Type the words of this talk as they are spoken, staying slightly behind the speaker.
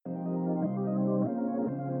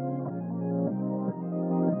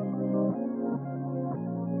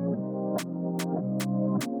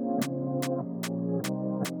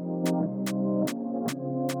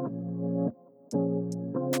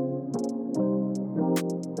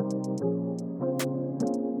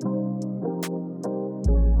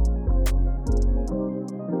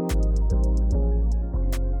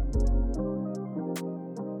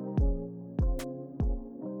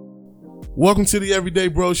Welcome to the Everyday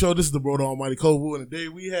Bro Show. This is the Bro the Almighty Kovu, and today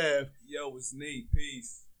we have... Yo, it's Nate.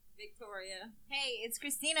 Peace. Victoria. Hey, it's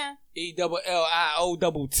Christina.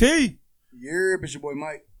 ELLIOTT. Yeah, it's your boy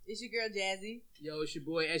Mike. It's your girl Jazzy. Yo, it's your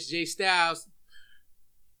boy SJ Styles.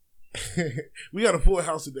 We got a full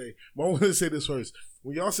house today. But I want to say this first.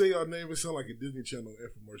 When y'all say y'all name, it sound like a Disney Channel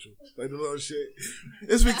infomercial. Like the little shit.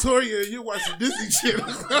 It's Victoria and you're watching Disney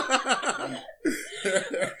Channel.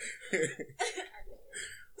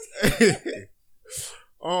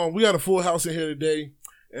 We got a full house in here today.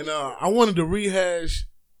 And I wanted to rehash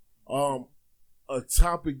a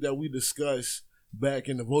topic that we discussed back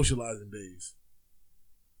in the socializing days.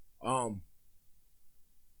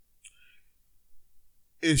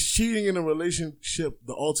 Is cheating in a relationship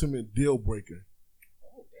the ultimate deal breaker?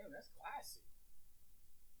 Oh, damn, that's classic.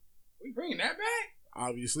 We bringing that back?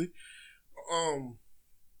 Obviously.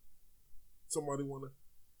 Somebody wanna?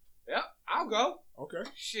 Yep, I'll go. Okay.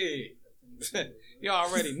 Shit. You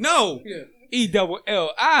already know. Yeah.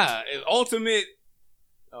 ELLI is ultimate.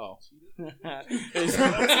 Oh.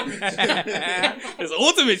 It's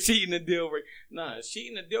ultimate cheating a deal breaker. Nah, is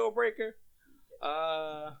cheating a deal breaker?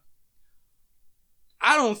 I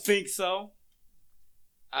don't think so.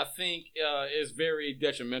 I think it's very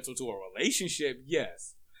detrimental to a relationship,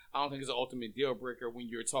 yes. I don't think it's an ultimate deal breaker when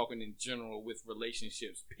you're talking in general with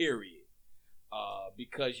relationships, period.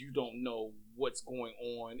 Because you don't know what's going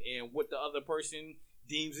on and what the other person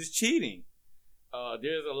deems is cheating.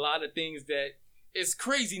 There's a lot of things that it's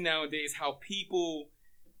crazy nowadays how people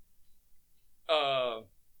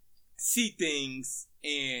see things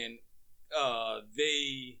and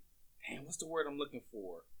they, damn, what's the word I'm looking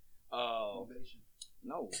for? No,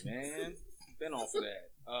 man, been off of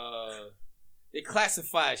that. They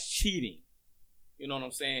classify as cheating. You know what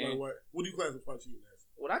I'm saying? Like what? What do you classify cheating as?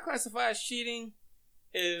 What I classify as cheating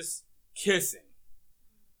is kissing,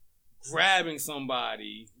 grabbing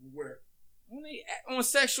somebody. Where? On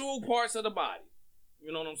sexual parts of the body.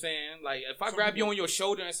 You know what I'm saying? Like, if I grab you on your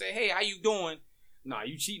shoulder and say, hey, how you doing? Nah,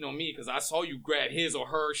 you cheating on me because I saw you grab his or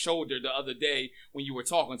her shoulder the other day when you were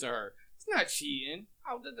talking to her. It's not cheating.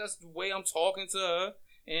 That's the way I'm talking to her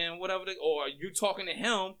and whatever. Or you talking to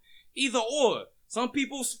him. Either or. Some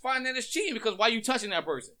people find that it's cheating because why you touching that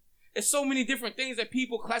person? There's so many different things that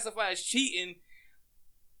people classify as cheating.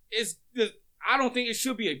 I don't think it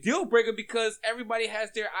should be a deal breaker because everybody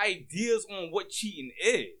has their ideas on what cheating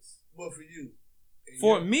is. Well, for you.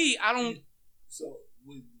 For me, I don't. So,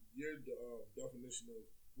 with your definition of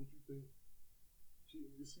what you think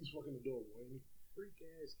cheating is, he's fucking the door, ain't he? Freak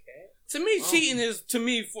ass cat. To me, cheating is, I'm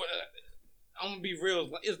going to be real,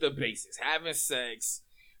 is the basics. Having sex,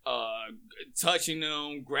 touching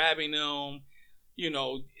them, grabbing them,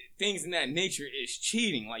 things in that nature is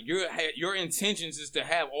cheating. Like your intentions is to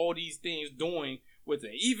have all these things doing with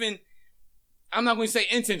it. Even, I'm not going to say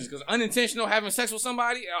intentions because unintentional having sex with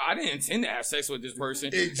somebody, I didn't intend to have sex with this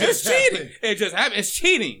person. It's cheating. It just happened. It's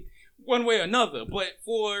cheating one way or another. But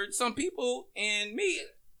for some people and me,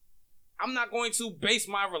 I'm not going to base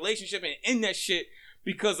my relationship and end that shit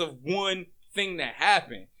because of one thing that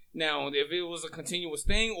happened. Now, if it was a continuous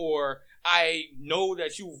thing or I know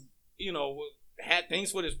that you had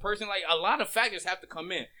things for this person, like a lot of factors have to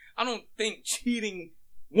come in. I don't think cheating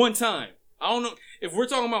one time. I don't know if we're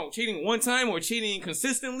talking about cheating one time or cheating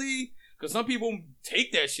consistently, because some people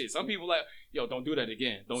take that shit. Some people like, yo, don't do that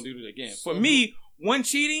again. Don't do that again. For me, the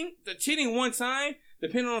cheating one time,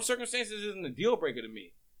 depending on circumstances, isn't a deal breaker to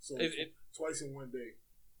me. So twice in one day.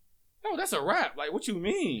 No, that's a wrap. Like, what you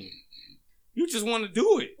mean? You just want to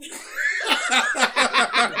do it.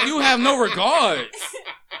 You have no regards.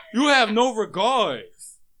 You have no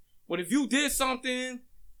regards. But if you did something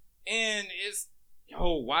and it's,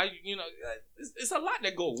 why, it's a lot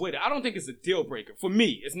that go with it. I don't think it's a deal breaker. For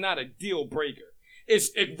me, it's not a deal breaker.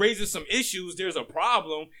 It raises some issues. There's a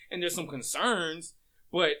problem and there's some concerns.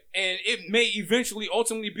 And it may eventually,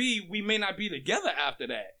 ultimately be, we may not be together after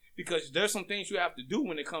that. Because there's some things you have to do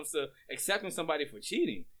when it comes to accepting somebody for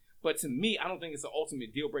cheating. But to me, I don't think it's an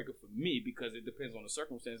ultimate deal breaker for me because it depends on the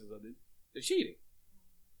circumstances of the cheating.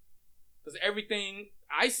 Because everything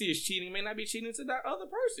I see as cheating may not be cheating to that other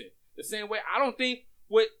person. The same way I don't think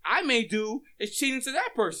what I may do is cheating to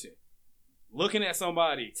that person. Looking at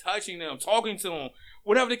somebody, touching them, talking to them,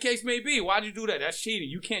 whatever the case may be. Why'd you do that? That's cheating.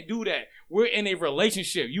 You can't do that. We're in a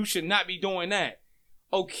relationship. You should not be doing that.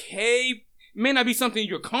 Okay, it may not be something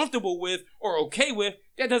you're comfortable with or okay with.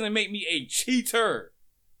 That doesn't make me a cheater.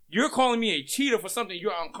 You're calling me a cheater for something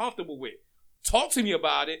you're uncomfortable with. Talk to me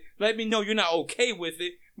about it. Let me know you're not okay with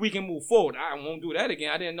it. We can move forward. I won't do that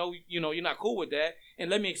again. I didn't know, you're not cool with that. And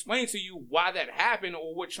let me explain to you why that happened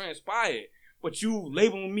or what transpired. but you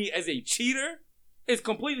labeling me as a cheater is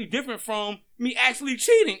completely different from me actually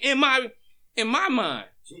cheating in my mind.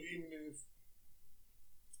 So even if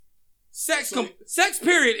Sex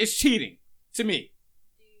period is cheating to me.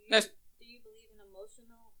 Do you believe in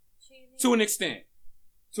emotional cheating? To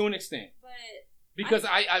an extent. But because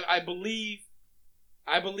I believe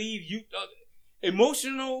you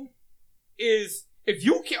emotional is if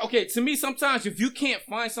you can't. Okay, to me sometimes if you can't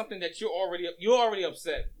find something that you're already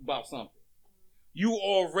upset about something, you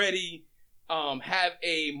already have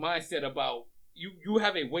a mindset about you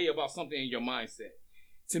have a way about something in your mindset.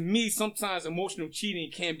 To me, sometimes emotional cheating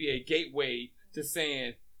can be a gateway to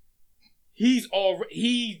saying he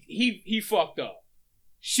fucked up,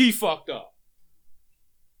 she fucked up.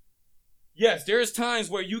 Yes, there's times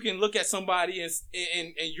where you can look at somebody and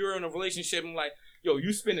you're in a relationship and like, yo,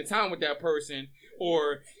 you spending time with that person,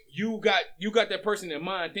 or you got that person in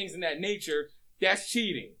mind, things in that nature. That's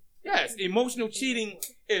cheating. Yes, emotional cheating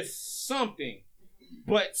is something,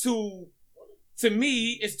 but to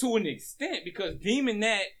me, it's to an extent, because deeming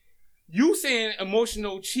that you saying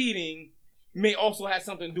emotional cheating may also have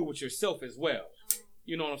something to do with yourself as well.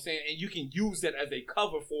 You know what I'm saying? And you can use that as a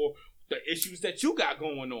cover for the issues that you got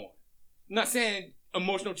going on. I'm not saying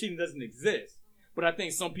emotional cheating doesn't exist, but I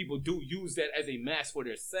think some people do use that as a mask for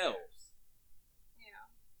themselves.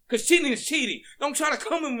 Because cheating is cheating. Don't try to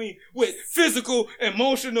come at me with physical,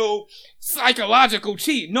 emotional, psychological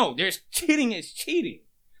cheating. No, cheating is cheating.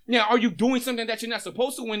 Now, are you doing something that you're not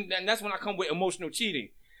supposed to? And that's when I come with emotional cheating.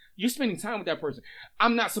 You're spending time with that person.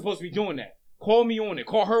 I'm not supposed to be doing that. Call me on it.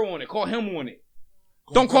 Call her on it. Call him on it.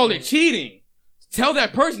 Don't call it cheating. Tell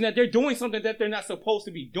that person that they're doing something that they're not supposed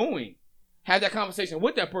to be doing. Have that conversation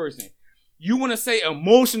with that person. You want to say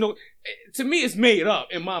emotional. To me, it's made up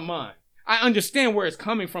in my mind. I understand where it's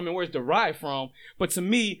coming from and where it's derived from, but to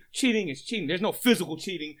me, cheating is cheating. There's no physical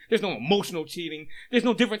cheating. There's no emotional cheating. There's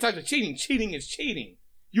no different types of cheating. Cheating is cheating.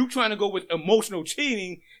 You trying to go with emotional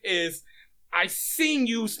cheating is, I seen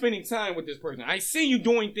you spending time with this person. I seen you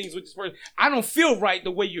doing things with this person. I don't feel right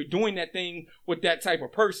the way you're doing that thing with that type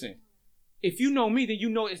of person. If you know me, then you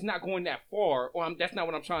know it's not going that far, or that's not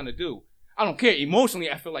what I'm trying to do. I don't care. Emotionally,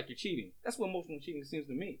 I feel like you're cheating. That's what emotional cheating seems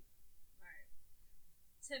to me.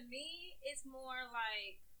 To me, it's more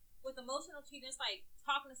like, with emotional cheating, it's like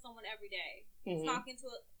talking to someone every day. Mm-hmm. Talking to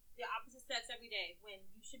the opposite sex every day, when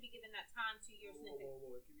you should be giving that time to your significant.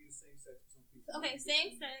 It can be the same sex for some people. Okay,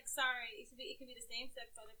 same sex, sorry. It can be the same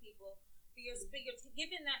sex for other people. But you're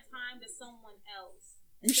giving that time to someone else.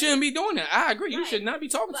 You shouldn't be doing that. I agree. You should not be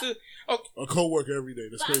talking to a coworker every day.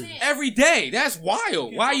 That's crazy. Every day. That's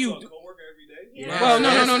wild. Why you? A coworker every day? Yeah. Well, no.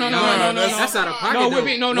 That's out of pocket.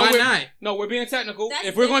 We're being technical. That's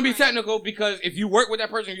if we're going to be different. technical, because if you work with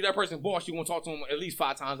that person, you're that person's boss, you want to talk to them at least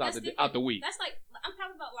 5 times out the week. That's like, I'm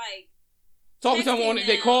talking about like Talking to someone,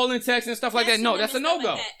 they call and text and stuff like that. No, that's a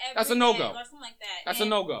no-go. That's a no-go. Or something like that. That's a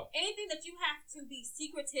no-go. Anything that you have to be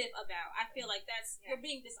secretive about, I feel like you're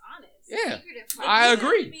being dishonest. Yeah, If I you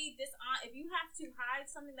agree. have to be if you have to hide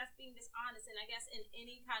something, that's being dishonest, and I guess in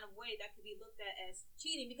any kind of way that could be looked at as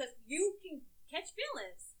cheating, because you can catch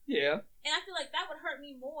feelings. Yeah. And I feel like that would hurt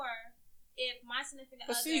me more if my significant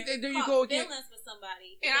But other see, there you caught go again. feelings for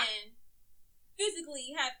somebody Yeah. and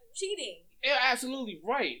physically have cheating. You're absolutely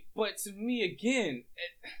right. But to me, again,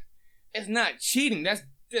 it's not cheating.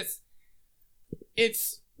 It's.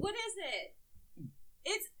 What is it?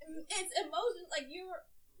 It's emotion.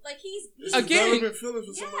 Like he's Again, developing feelings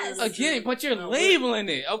for somebody else. Again, but you're labeling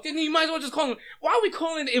it. Okay, then you might as well just call it. Why are we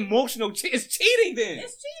calling it emotional cheating? It's cheating then.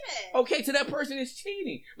 It's cheating. Okay, to that person, it's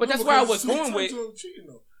cheating. But that's where I was going with. Cheating,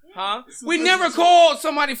 though. Huh? We never called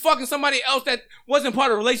somebody fucking somebody else that wasn't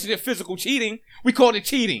part of the relationship physical cheating. We called it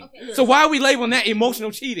cheating. Okay. So why are we labeling that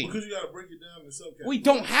emotional cheating? Because you gotta break it down in subcategories. We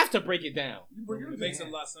don't have to break it down. It makes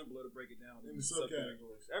it a lot simpler to break it down in the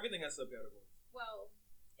subcategories. Everything has subcategories. Well,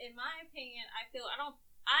 in my opinion, I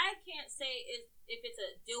can't say if it's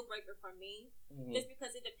a deal breaker for me, just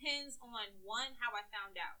because it depends on one, how I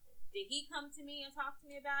found out. Did he come to me and talk to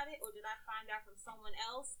me about it, or did I find out from someone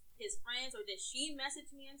else, his friends, or did she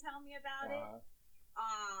message me and tell me about it?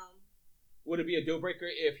 Would it be a deal breaker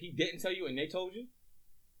if he didn't tell you and they told you?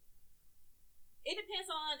 It depends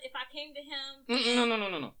on if I came to him.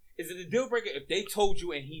 No. Is it a deal breaker if they told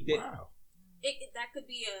you and he didn't? Wow. That could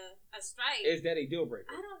be a strike. Is that a deal breaker?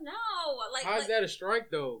 I don't know. How's that a strike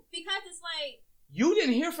though? Because it's like, You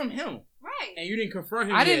didn't hear from him. right. And you didn't confront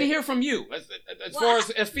him. I didn't yet. hear from you. As far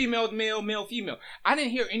as female, male, female. I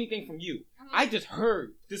didn't hear anything from you. I just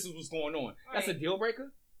heard this is what's going on. Right. That's a deal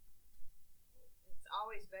breaker? It's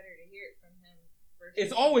always better to hear it from him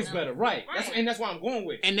It's always better, right? That's why I'm going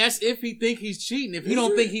with. And that's if he think he's cheating. If he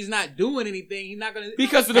don't think he's not doing anything, he's not gonna.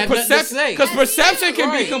 Because of the perception. Because perception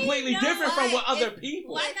can be completely different from what other if,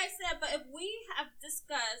 people. Like I said, but if we have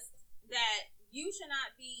discussed that you should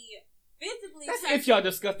not be physically. That's if y'all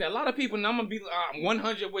discuss that. A lot of people, and I'm gonna be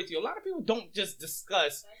 100 with you. A lot of people don't just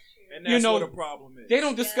discuss. And that's what the problem is. They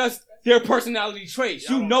don't discuss their personality traits.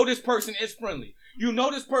 You know this person is friendly. You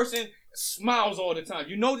know this person smiles all the time.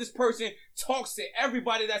 You know this person talks to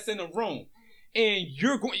everybody that's in the room. And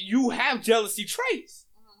you have jealousy traits.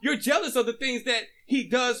 You're jealous of the things that he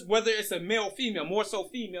does, whether it's a male or female, more so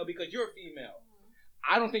female because you're a female.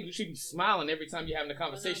 I don't think you should be smiling every time you're having a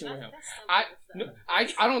conversation with him. I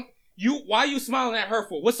don't. Why are you smiling at her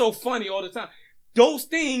for? What's so funny all the time? Those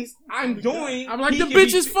things I'm doing. I'm like, the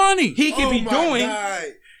bitch is funny. He can be doing.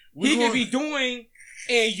 He can be doing,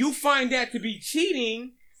 and you find that to be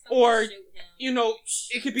cheating, or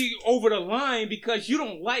it could be over the line because you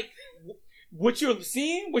don't like what you're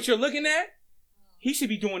seeing, what you're looking at. He should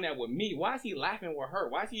be doing that with me. Why is he laughing with her?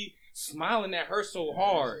 Why is he smiling at her so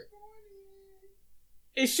hard?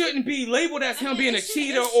 It shouldn't be labeled as him being a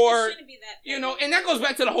cheater or, and that goes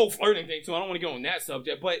back to the whole flirting thing too. I don't want to get on that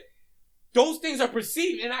subject, but those things are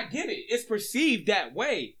perceived, and I get it. It's perceived that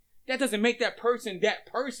way. That doesn't make that person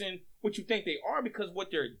what you think they are because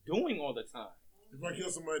what they're doing all the time. If I kill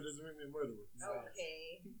somebody, it doesn't make me a murderer.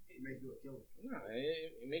 Okay. It makes you a killer. No,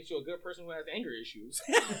 it makes you a good person who has anger issues.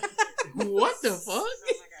 What the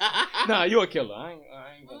fuck? Nah, you're a killer. I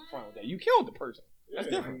ain't gonna front with that. You killed the person. That's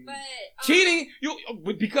different. But cheating,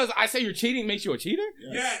 because I say you're cheating makes you a cheater?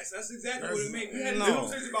 Yes, that's exactly what it means. We had this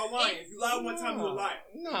conversation about lying. If you lie one time, you're a liar.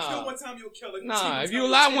 If you kill one time, you're a killer. If you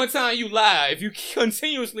lie one time, you lie. If you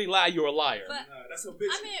continuously lie, you're a liar. But, that's a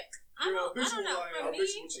bitch. I don't know. For me,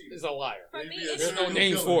 is a liar. For me, there's no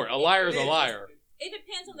name for it. A liar is a liar. It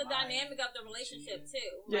depends on the dynamic of the relationship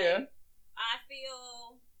too. Yeah. I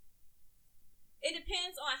feel it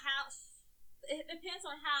depends on how. It depends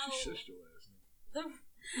on how.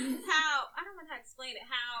 How I don't know how to explain it.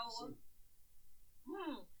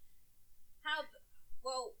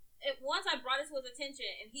 Once I brought it to his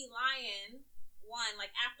attention and he lying,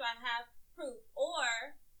 like after I have proof,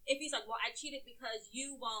 or if he's like, well, I cheated because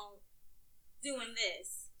you won't doing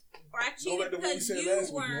this, or I cheated because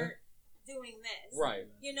you weren't doing this, right?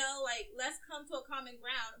 Let's come to a common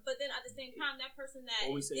ground. But then at the same time, that person that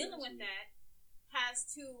is dealing with that has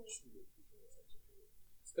to.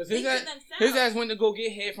 Because his ass went to go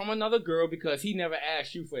get head from another girl because he never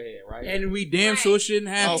asked you for head, right? And we damn sure shouldn't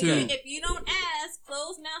have to. If you don't ask,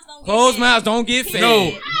 closed mouths don't get closed mouths don't get fed.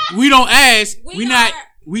 No, we don't ask.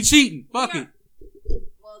 We cheating. Fuck it.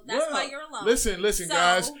 Well, that's why you're alone. Listen,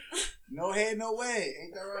 guys. No head, no way.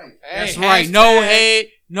 Ain't that right? That's right. No head,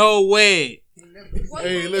 no way. Well,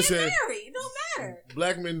 hey, listen. Get married. It don't matter.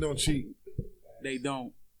 Black men don't cheat. They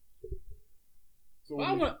don't. So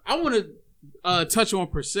I want to touch on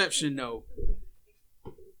perception though,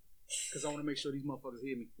 because I want to make sure these motherfuckers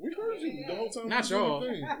hear me. We heard you the whole time. Not y'all.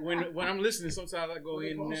 When I'm listening, sometimes I go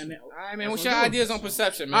in and out. All right, man. What's your ideas on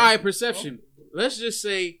perception, man? All right, perception. Let's just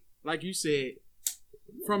say, like you said,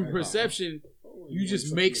 from perception, you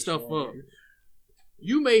just make stuff up.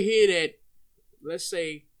 You may hear that. Let's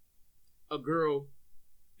say a girl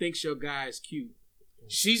thinks your guy is cute.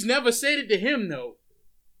 She's never said it to him though.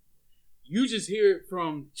 You just hear it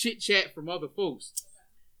from chit chat from other folks.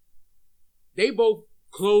 They both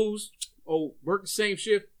close or work the same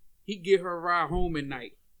shift. He get her a ride home at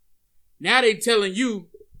night. Now they telling you,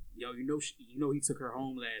 yo, you know he took her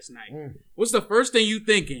home last night. What's the first thing you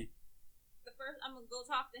thinking? The first, I'm gonna go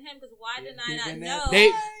talk to him because why did I not know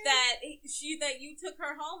that you took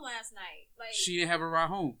her home last night? Like she didn't have a ride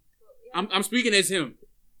home. I'm speaking as him.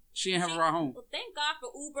 She didn't have a ride home. Well, thank God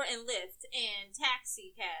for Uber and Lyft and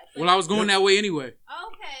taxi cabs. Well, I was going that way anyway.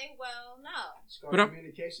 Okay, well, no. But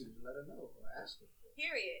communication, let her know. Or ask her.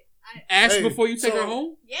 Period. Ask before you take her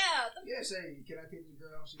home? Yeah. Yeah, say, can I take the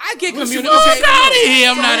girl? I get communication. Get out of here.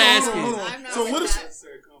 I'm not asking. So what is...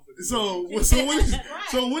 So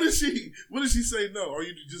what is she say no? Are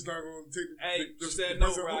you just not going to take the... Hey, you said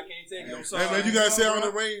no, bro. I can't take it. I'm sorry. Hey, man, you got to stay on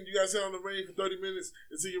the rain. You got to stay on the rain for 30 minutes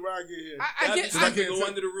until your ride get here. I can't go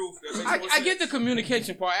under the roof. I get the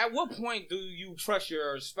communication part. At what point do you trust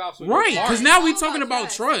your spouse? Right, because now we talking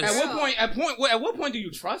about trust. At what point do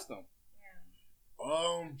you trust them?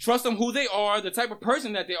 Trust them who they are, the type of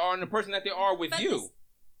person that they are, and the person that they are with you.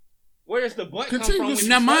 Where does the butt come from?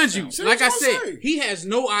 Now, mind you, like I said, he has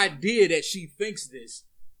no idea that she thinks this.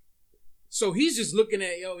 So he's just looking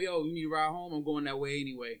at, yo, you need to ride home? I'm going that way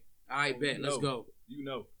anyway. All right, bet. Let's go. You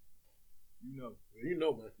know, man.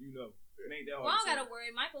 ain't that hard. Well, I don't gotta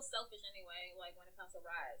worry. Michael's selfish anyway. Like when it comes to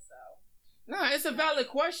rides, so. Nah, it's a valid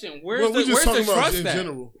question. Well, Where's we're just the talking about trust in at?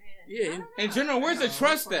 general. Yeah. In general, where's the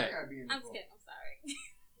trust at? I'm kidding. I'm sorry.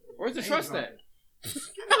 Where's the trust at?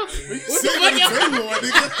 What the fuck, table, my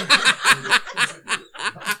nigga?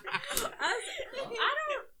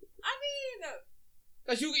 I mean,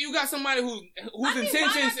 Cause you got somebody whose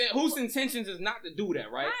intentions is not to do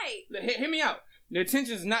that, right? Right. Hear me out. The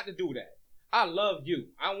intention is not to do that. I love you.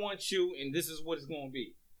 I want you, and this is what it's gonna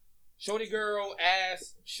be. Shorty girl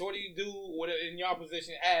ask, shorty dude, whatever in your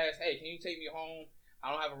position, ask, hey, can you take me home?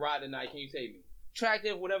 I don't have a ride tonight. Can you take me?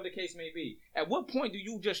 Attractive, whatever the case may be. At what point do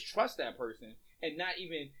you just trust that person and not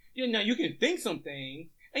even, you can think some things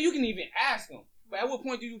and you can even ask them. But at what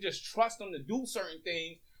point do you just trust them to do certain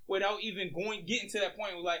things without even getting to that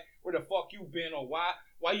point where where the fuck you been or why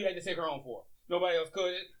you had to take her home for? Nobody else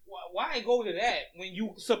could. Why go to that when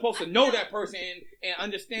you supposed to know that person and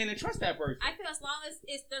understand and trust that person? I feel as long as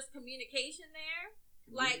there's communication there.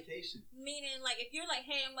 Like, meaning, like, if you're like,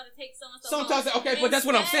 hey, I'm going to take so-and-so sometimes, home, okay, but that's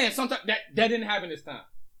what I'm saying. Sometimes that didn't happen this time.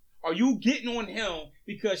 Are you getting on him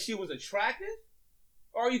because she was attractive?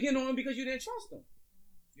 Or are you getting on him because you didn't trust him?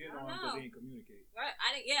 You know, because he didn't communicate. Right,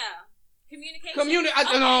 communication.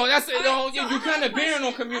 You're kind of bearing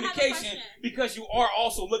on communication because you are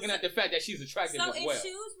also looking at the fact that she's attractive as well.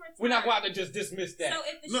 We're not going to just dismiss that. So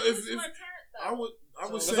if the shoes were turned, though. I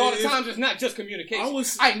would say because all the times it's not just communication.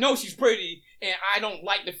 I know she's pretty, and I don't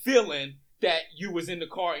like the feeling that you was in the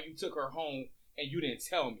car and you took her home and you didn't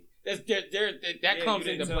tell me. That comes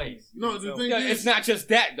into place. No, the thing is, it's not just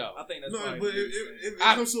that though. I think that's no, but it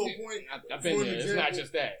comes to a point. I've been there. It's not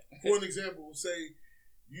just that. For an example, say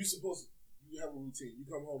you have a routine. You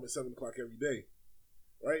come home at 7:00 every day,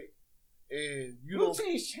 right? And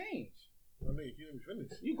routines change. I mean, you didn't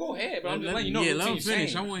finish. You go ahead, but I'm just letting you know. Yeah, let me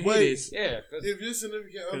finish. I want to hear this. Yeah, if your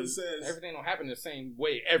significant other says everything don't happen the same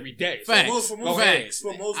way every day. Facts. For Facts.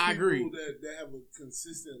 most I people agree. that have a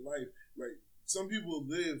consistent life, like some people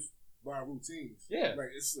live by routines. Yeah,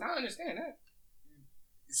 like I understand that.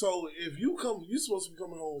 So if you're supposed to be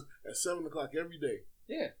coming home at 7:00 every day.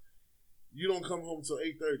 Yeah. You don't come home until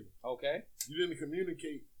 8:30. Okay. You didn't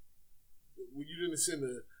communicate. You didn't send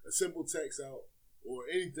a simple text out or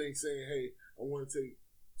anything saying, "Hey, I want to take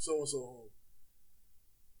so and so home."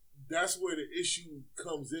 That's where the issue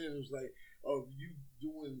comes in. It's like,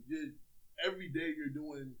 every day you're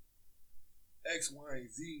doing X, Y, and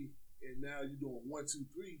Z, and now you're doing 1, 2,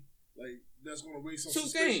 3. Like that's going to raise some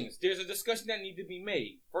suspicion. Two things. There's a discussion that needs to be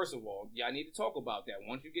made. First of all, y'all need to talk about that.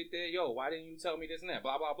 Once you get there, why didn't you tell me this and that?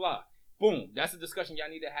 Blah blah blah. Boom. That's a discussion y'all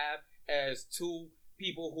need to have as two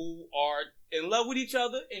people who are in love with each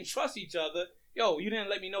other and trust each other. You didn't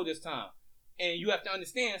let me know this time. And you have to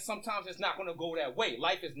understand, sometimes it's not going to go that way.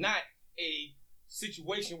 Life is not a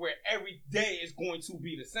situation where every day is going to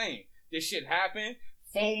be the same. This shit happened.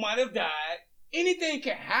 Phone might have died. Anything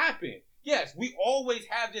can happen. Yes, we always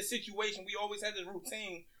have this situation. We always have this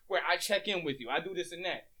routine where I check in with you. I do this and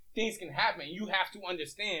that. Things can happen. You have to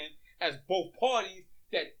understand as both parties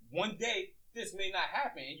that one day this may not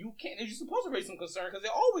happen, and you can't. You're supposed to raise some concern because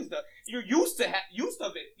it always does. You're used to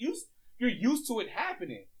you're used to it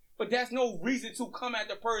happening, but that's no reason to come at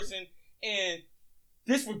the person and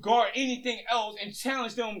disregard anything else and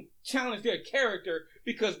challenge their character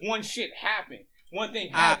because one shit happened. One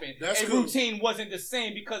thing happened. Routine wasn't the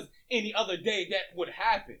same because any other day that would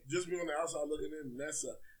happen. Just be on the outside looking in, that's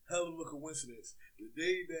a hell of a coincidence. The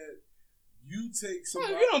day that you take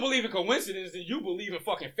somebody... Well, if you don't believe in coincidence, then you believe in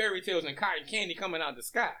fucking fairy tales and cotton candy coming out the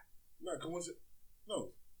sky. Not coincidence. No.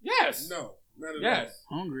 Yes. No. Not at yes.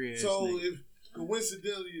 all. Hungry ass So nigga. if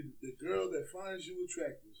coincidentally the girl that finds you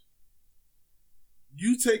attractive,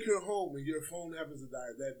 you take her home and your phone happens to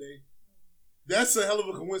die that day, that's a hell of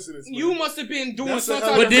a coincidence. Man. You must have been doing That's some a type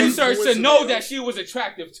hell of of a research to coincidence, know man. that she was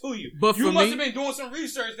attractive to you. But you for must me- have been doing some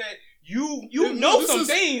research that you Yeah, know this some is-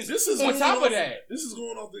 things this is on going top off- of that. This is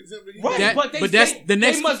going off the example. Right, That- but that's the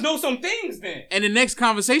next- they must know some things then. And the next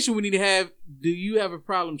conversation we need to have, do you have a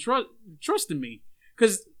problem trusting me?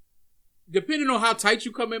 Because depending on how tight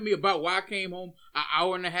you come at me about why I came home an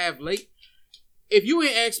hour and a half late, if you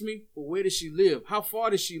ain't asked me, well, where does she live? How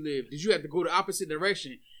far does she live? Did you have to go the opposite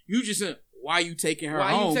direction? You just said, why you taking her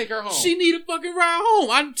home? Why you take her home? She need a fucking ride home.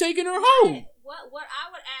 I'm taking her home. What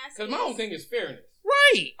I would ask Because my whole thing is fairness.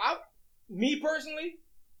 Right. Me personally,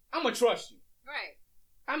 I'm going to trust you. Right.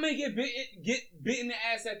 I may get bit in the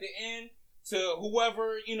ass at the end to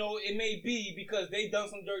whoever, it may be because they done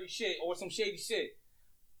some dirty shit or some shady shit.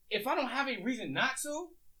 If I don't have a reason not to,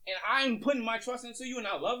 and I'm putting my trust into you and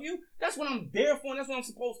I love you, that's what I'm there for and that's what I'm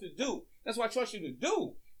supposed to do. That's what I trust you to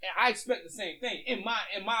do. And I expect the same thing in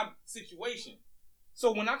my situation.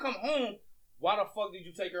 So when I come home, why the fuck did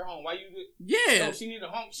you take her home? Why you? Yeah. No, she needed a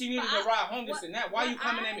ride home. This and that. Why you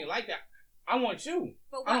coming at me like that? I want you.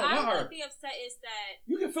 But I what don't want her. would be upset is that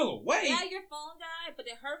You can feel away. yeah, your phone died, but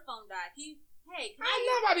then her phone died. Hey, can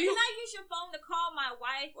I I use your phone to call my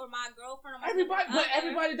wife or my girlfriend or my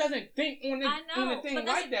everybody doesn't think on the thing but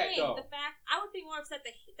like that though. The fact I would be more upset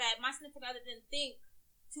that my significant other didn't think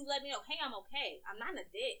to let me know, hey, I'm okay. I'm not in a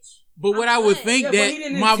ditch. But what I would think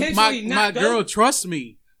that my girl trusts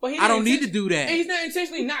me. But I don't need to do that. And he's not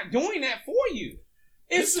intentionally not doing that for you.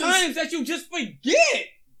 It's times that you just forget.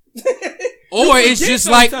 Or it's just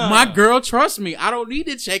like my girl trusts me. I don't need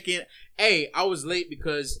to check in. Hey, I was late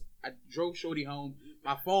because I drove Shorty home.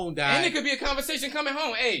 My phone died. And it could be a conversation coming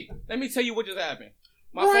home. Hey, let me tell you what just happened.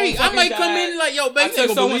 My phone I might come in like, yo, baby, you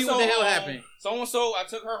gonna believe what the hell happened. So I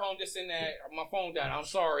took her home, this and that. My phone died. I'm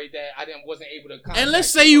sorry that I wasn't able to contact. And let's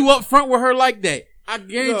say you up front with her like that. I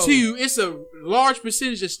guarantee you, it's a large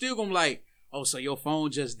percentage that's still gonna be like, oh, so your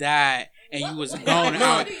phone just died and you was gone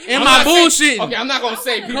out. And my bullshit. Okay, I'm not gonna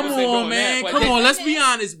say people. Come on, man. Come on, let's be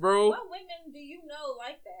honest, bro. What women do you know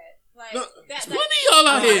like that? Like that? Plenty of y'all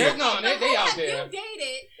out here. No, they out there. You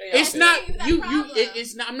dated. It's not you.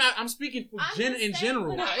 It's not. I'm speaking in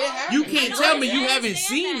general. You can't tell me you haven't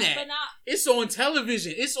seen that. It's on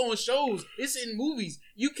television. It's on shows. It's in movies.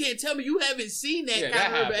 You can't tell me you haven't seen that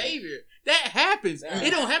kind of behavior. That happens.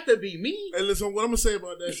 It don't have to be me. Hey, listen, what I'm gonna say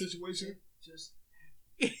about that situation,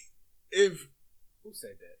 if who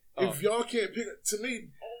said that? If y'all can't pick up, to me,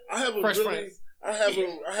 I have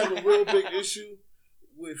a real big issue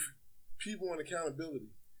with people on accountability.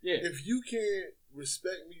 Yeah. If you can't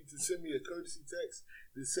respect me to send me a courtesy text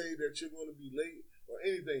to say that you're going to be late or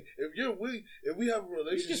anything, if we have a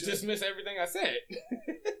relationship, you just dismiss everything I said.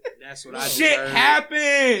 That's what I do. Shit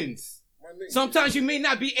happens. Sometimes you may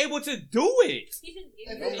not be able to do it.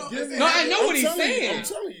 No, I know what he's saying. I'm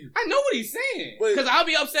telling you. I know what he's saying. Because I'll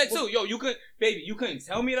be upset too. Yo, you couldn't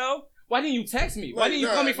tell me though? Why didn't you text me? Why didn't you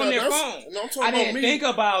call me from their phone? No, I'm talking I didn't think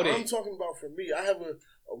about it. I'm talking about for me. I have a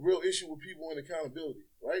real issue with people in accountability,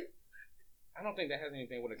 right? I don't think that has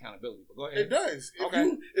anything with accountability, but go ahead. It does.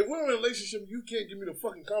 If we're in a relationship, you can't give me the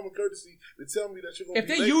fucking common courtesy to tell me that you're going to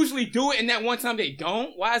be late. If they usually do it and that one time they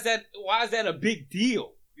don't, why is that a big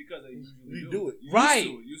deal? Because they usually do it. Right.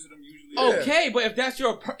 Usually okay, but if that's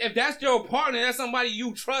your partner, that's somebody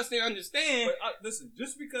you trust and understand. But listen,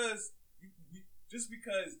 just because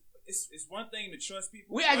it's one thing to trust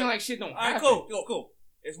people. We acting like shit don't happen. All right, cool.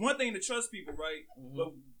 It's one thing to trust people, right? Mm-hmm.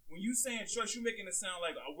 But when you saying trust, you're making it sound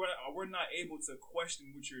like we're not able to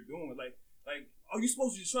question what you're doing. Like, are you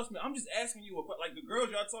supposed to just trust me? I'm just asking you. Like the girls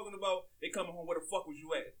y'all talking about, they coming home. Where the fuck was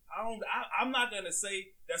you at? I'm not gonna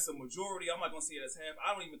say that's a majority. I'm not gonna say that's half.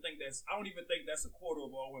 I don't even think that's a quarter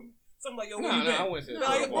of all women. So I'm like, yo, where you been? I wouldn't say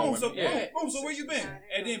boom, so where you been?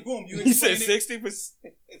 And then boom, you said 60%.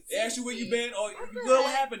 They ask you where you been, or you know what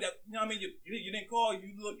happened. You know what I mean? You didn't call.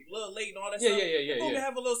 You look a little late and all that stuff. Yeah. We're gonna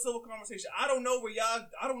have a little civil conversation. I don't know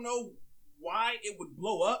why it would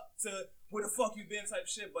blow up to where the fuck you been type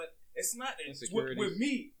shit, but it's not with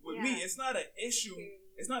me. It's not an issue.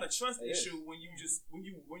 It's not a trust issue when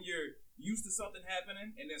you're used to something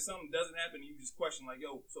happening and then something doesn't happen and you just question like,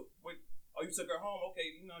 yo, so what? Oh, you took her home? Okay,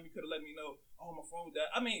 you could have let me know. Oh, my phone died.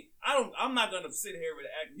 I mean, I'm not gonna sit here with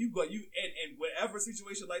act. You and whatever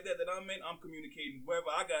situation like that I'm in, I'm communicating wherever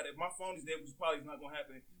I got it. My phone is there, which probably is not gonna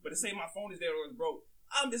happen. But to say my phone is there or it's broke,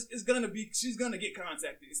 she's gonna get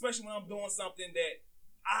contacted, especially when I'm doing something that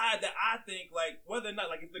I think like whether or not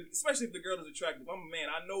like especially if the girl is attractive. I'm a man.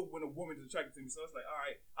 I know when a woman is attracted to me, so it's like, all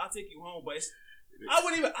right, I'll take you home, but I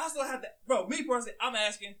still have to, bro. Me personally, I'm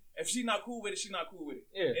asking if she's not cool with it, she's not cool with it.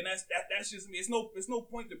 Yeah. And that's just me. It's no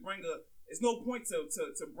point to bring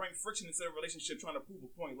bring friction into a relationship trying to prove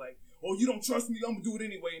a point. Like, oh, you don't trust me, I'm gonna do it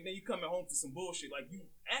anyway, and then you coming home to some bullshit. Like, you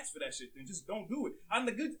ask for that shit, then just don't do it. I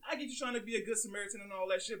get you trying to be a good Samaritan and all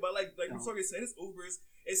that shit, but like Victoria said, it's Ubers,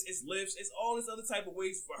 it's Lyfts, it's all this other type of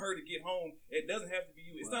ways for her to get home. It doesn't have to be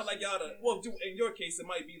you. It's not like y'all in your case, it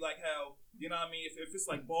might be like how, you know what I mean, if it's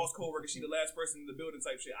like boss coworker, she the last person in the building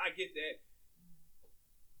type shit. I get that.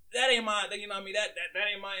 That ain't my, you know what I mean. That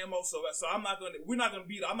ain't my MO. So I'm not gonna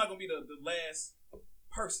be the last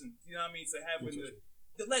person. You know what I mean. To having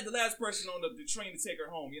the last person on the train to take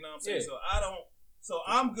her home. You know what I'm saying. Yeah. So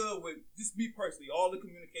I'm good with just me personally. All the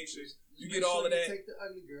communication, you get all of that. Take the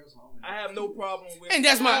ugly girls home. I have no problem with. And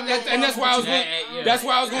that's where I was going. That's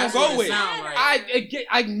where I was going to go with.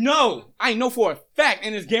 I know for a fact,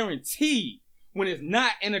 and it's guaranteed. When it's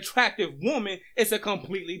not an attractive woman, it's a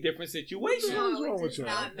completely different situation. What's wrong with y'all?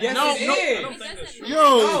 Yes, No, it no, is. I don't think that's true.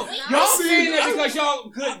 Yo, Y'all saying that because y'all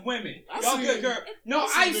good women. Y'all good girl. No,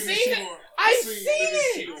 I've seen it. I've seen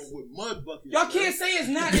it. With mud buckets. Y'all can't say it's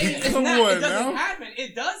not. It's Come not. on It doesn't now. happen.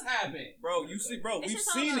 It does happen. Bro, you see, bro, It's we've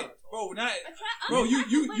just seen all it. Bro, not. Bro,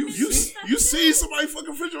 You see somebody fucking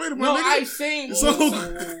refrigerator, my No, nigga? I've seen.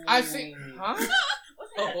 So- I've seen. Huh?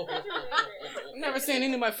 Oh. I've never seen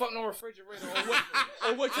anybody fuck no refrigerator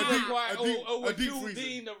or what you require or what deep you freezer.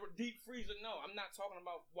 deem the deep freezer. No, I'm not talking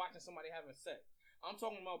about watching somebody having sex. I'm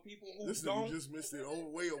talking about people who This don't. nigga just missed it.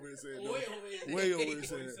 Way over his head. Way though. over his Way over Bro,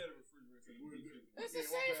 his you head. said a refrigerator. It's the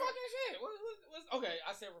same fucking shit. Okay,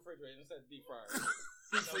 I said refrigerator instead of deep fryer.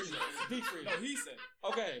 Deep freezer. No, he said it.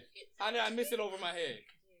 Okay, I missed it over my head.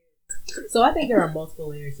 So I think there are multiple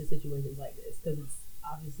layers to situations like this because it's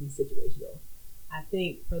obviously situational. I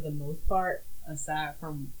think for the most part, aside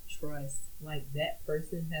from trust, like that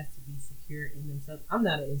person has to be secure in themselves. I'm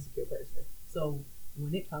not an insecure person, so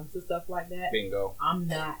when it comes to stuff like that, Bingo. I'm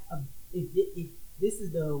not. If this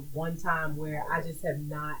is the one time where I just have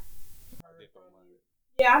not heard from you,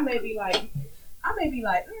 yeah, I may be like,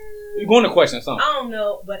 You're going to question something. I don't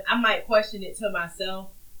know, but I might question it to myself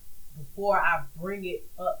before I bring it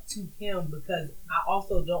up to him because I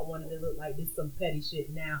also don't want it to look like this some petty shit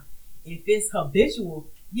now. If it's habitual,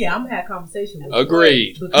 yeah, I'm gonna have conversation with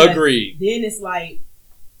Agreed. you. Because Agreed. Then it's like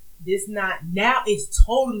this not now it's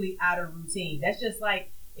totally out of routine. That's just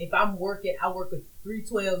like if I'm working, I work 3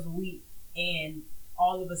 12s a week and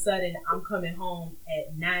all of a sudden I'm coming home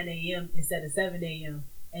at 9 a.m. instead of 7 a.m.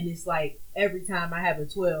 and it's like every time I have a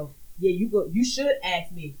 12, yeah, you should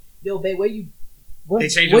ask me, yo, babe, They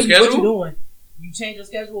change your schedule? What you doing? You change your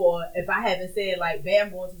schedule, or if I haven't said like, babe,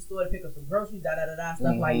 I'm going to the store to pick up some groceries, stuff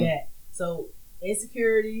like that. So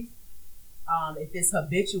insecurities, if it's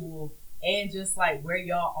habitual, and just like where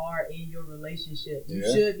y'all are in your relationship, you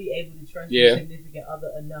should be able to trust your significant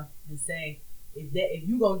other enough to say if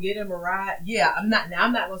you gonna get him a ride, I'm not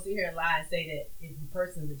gonna sit here and lie and say that if the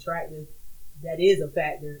person's attractive, that is a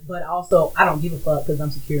factor. But also, I don't give a fuck because I'm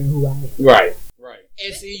secure in who I am. Right.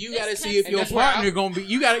 And see, you gotta see if your partner gonna be.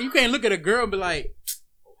 You can't look at a girl and be like,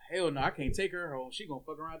 oh, hell no, I can't take her home. She gonna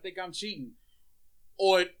fuck around and think I'm cheating.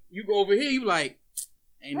 Or you go over here, you like,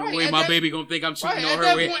 ain't no way my baby gonna think I'm cheating on her.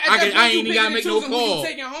 I ain't even gotta make no call.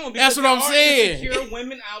 That's what I'm saying. Insecure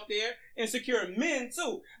women out there, insecure men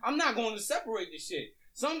too. I'm not going to separate this shit.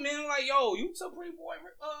 Some men are like, yo, you took pretty boy,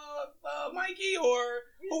 Mikey or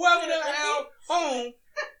whoever the hell home.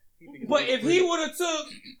 But if he would have took,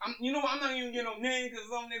 I'm not even getting no name because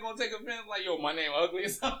some nigga gonna take offense like, yo, my name ugly or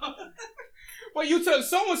something. But you took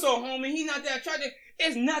so and so home and he not that attractive.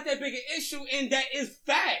 It's not that big an issue, and that is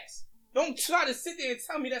facts. Don't try to sit there and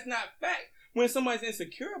tell me that's not fact when somebody's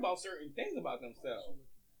insecure about certain things about themselves.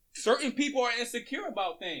 Certain people are insecure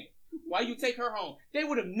about things. Why you take her home? They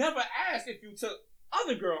would have never asked if you took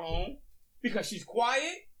other girl home because she's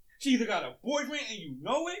quiet. She either got a boyfriend and you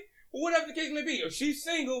know it, or whatever the case may be. If she's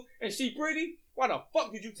single and she pretty, why the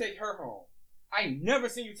fuck did you take her home? I ain't never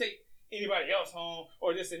seen you take anybody else home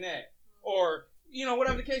or this and that. Or,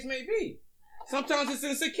 whatever the case may be. Sometimes it's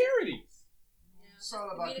insecurities. It's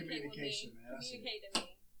all about communication, man. Communicate to me.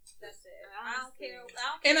 That's it. I don't care.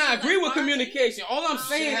 And I agree with communication. All I'm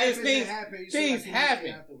saying is things happen. Things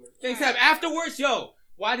happen. Afterwards, yo,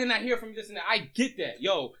 why didn't I hear from this and that? I get that.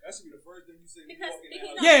 Yo. That should be the first thing you say.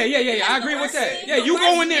 Yeah. I agree with that. Yeah, you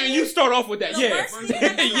go in there and you start off with that. Yeah.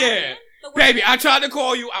 Yeah. Baby, I tried to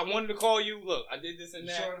call you. I wanted to call you. Look, I did this and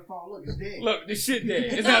that. Look, it's dead. Look, this shit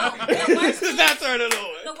dead. It's not turning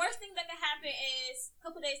on. The worst thing that could happen is a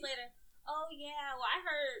couple days later, oh yeah, well I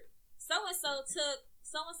heard so-and-so took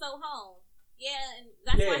so-and-so home. Yeah, and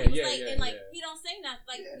that's why he was late. And like, he don't say nothing.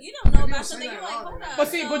 Like, you don't know about something. You're like, hold up.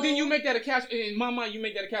 But then you make that a cash. In my mind, you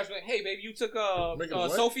make that a cash. Like, hey, baby, you took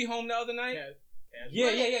Sophie home the other night?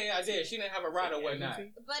 Yeah, I did. She didn't have a ride or whatnot.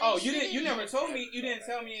 Oh, you never told me. You didn't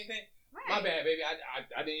tell me anything. Right. My bad, baby.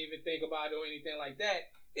 I didn't even think about it or anything like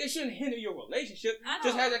that. It shouldn't hinder your relationship.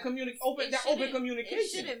 Just have that open communication. It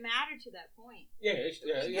shouldn't matter to that point. Yeah.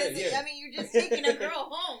 I mean, you're just taking a girl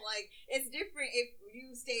home. Like, it's different if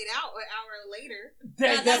you stayed out an hour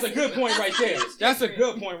later. That's a good point right there. That's a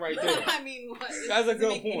good point right there. I mean, what? That's a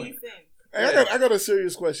good point. Hey, I got a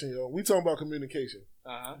serious question, yo. We talking about communication,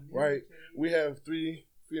 right? We have 3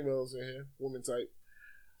 females in here, woman type.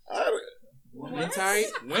 Women type?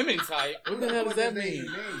 Women type? What the hell does that mean?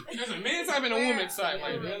 There's a man type and a woman type.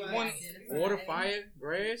 Like, one water, fire,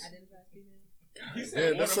 grass?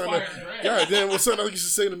 Yeah, that's something. God damn, what's something I used to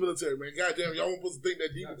say in the military, man. God damn, y'all weren't supposed to think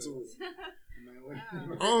that deep into it.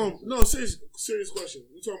 No, serious question.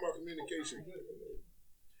 We talking about communication.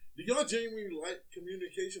 Do y'all genuinely like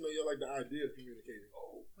communication, or y'all like the idea of communicating?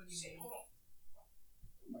 What do you mean?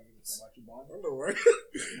 I know, right?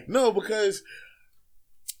 No, because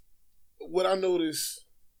what I notice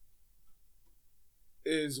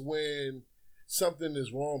is when something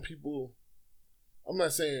is wrong, people, I'm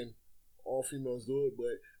not saying all females do it,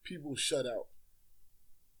 but people shut out.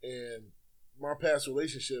 And my past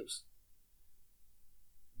relationships,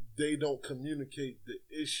 they don't communicate the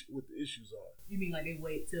issue, what the issues are. You mean like they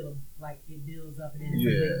wait till like it builds up and then it's a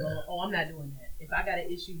big blow? Oh, I'm not doing that. If I got an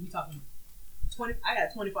issue, we talking 20. I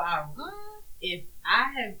got 24 hours. If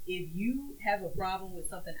you have a problem with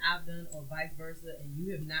something I've done, or vice versa, and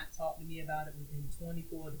you have not talked to me about it within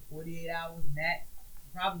 24 to 48 hours max,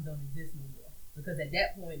 the problem don't exist no more. Because at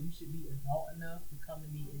that point, you should be adult enough to come to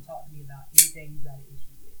me and talk to me about anything you got an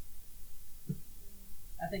issue with.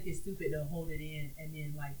 I think it's stupid to hold it in and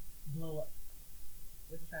then like blow up.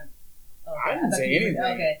 What you trying? Oh, I didn't say anything.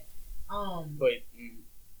 Okay. But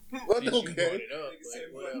okay.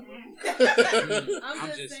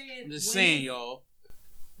 I'm just saying. I'm just saying, y'all.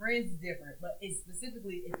 Friends is different, but it's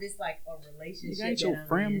specifically if it's like a relationship. You ain't that your I'm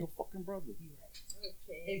friend, in, your fucking brother.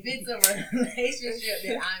 Okay. If it's a relationship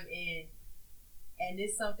that I'm in, and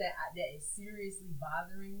it's something that is seriously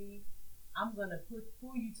bothering me, I'm gonna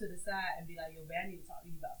pull you to the side and be like, "Yo, man, I need to talk to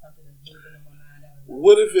you about something that's really been on my mind."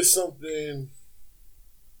 What if it's something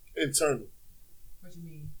internal? What you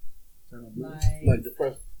mean? Like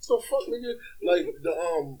depression. So fuck, nigga. Like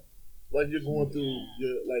like you're going through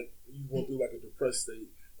like a depressed state,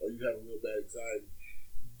 or you have a real bad anxiety.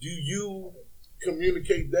 Do you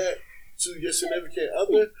communicate that to your significant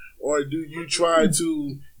other, or do you try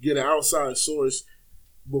to get an outside source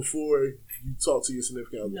before you talk to your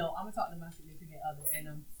significant other? No, I'm gonna talk to my significant other,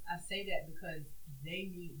 and I say that because they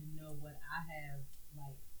need to know what I have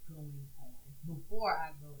like going on before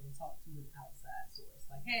I go and talk to an outside source.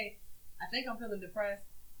 Like, hey, I think I'm feeling depressed.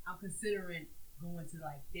 I'm considering going to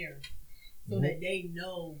like therapy, so that they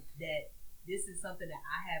know that this is something that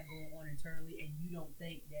I have going on internally, and you don't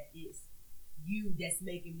think that it's you that's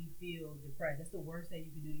making me feel depressed. That's the worst thing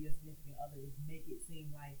you can do to your significant other, is make it seem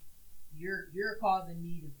like you're causing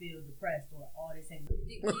me to feel depressed or all this ain't.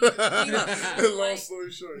 Long story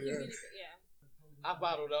short, yeah. I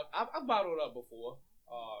bottled up. I've bottled up before,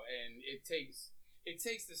 and it takes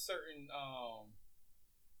a certain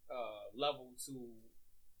level to,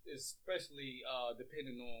 especially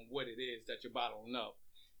depending on what it is that you're bottling up.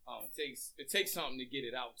 It takes something to get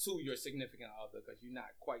it out to your significant other, because you're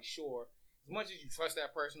not quite sure. As much as you trust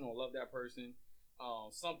that person or love that person,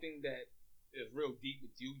 something that is real deep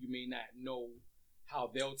with you, you may not know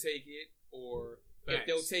how they'll take it, or if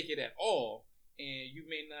they'll take it at all, and you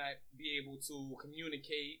may not be able to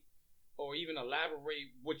communicate or even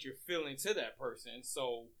elaborate what you're feeling to that person.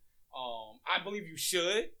 So I believe you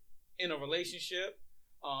should in a relationship,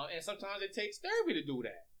 and sometimes it takes therapy to do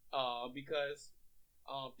that, because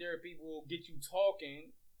therapy will get you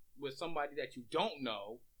talking with somebody that you don't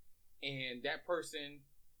know, and that person,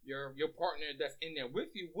 your partner that's in there with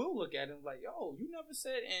you, will look at him like, yo, you never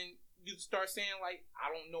said, and you start saying like, I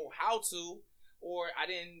don't know how to, or I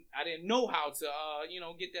didn't know how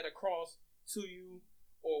to get that across to you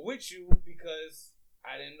or with you, because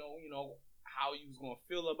I didn't know how you was gonna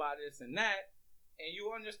feel about this and that. And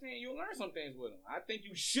you understand, you'll learn some things with them. I think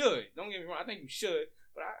you should. Don't get me wrong, I think you should,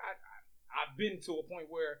 but I've been to a point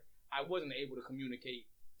where I wasn't able to communicate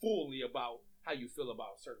fully about how you feel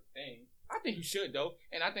about certain things. I think you should, though,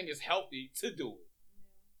 and I think it's healthy to do it.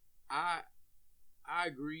 I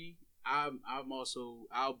agree. I'll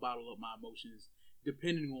bottle up my emotions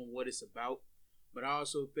depending on what it's about, but I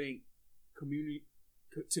also think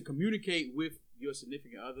to communicate with your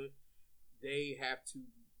significant other, they have to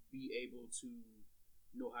be able to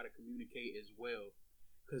know how to communicate as well.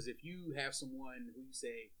 Because if you have someone who you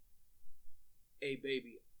say, hey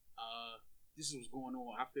baby, this is what's going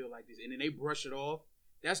on, I feel like this, and then they brush it off,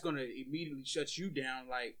 that's gonna immediately shut you down.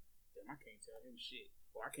 Like, damn, I can't tell him shit,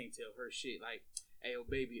 or I can't tell her shit. Like, hey, oh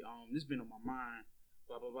baby, this been on my mind,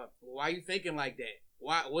 blah blah blah. Why are you thinking like that?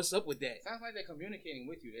 What's up with that? Sounds like they're communicating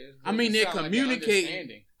with you. They're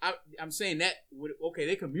communicating. I'm saying that. Okay,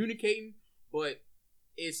 they're communicating, but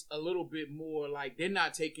it's a little bit more like they're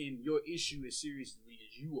not taking your issue as seriously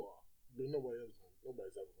as you are. Nobody's ever gonna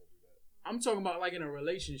do that. I'm talking about like in a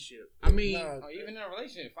relationship. I mean, even in a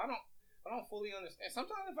relationship, if I don't fully understand.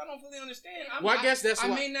 Sometimes if I don't fully understand, I guess that's I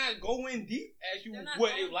why may not go in deep as you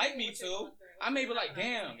would like me to. I may be like,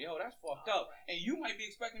 damn, yo, that's fucked up, and you might be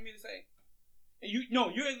expecting me to say, and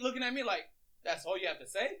you're looking at me like that's all you have to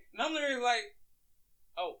say, and I'm literally like,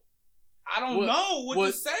 oh, I don't know what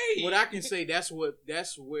to say. What I can say, that's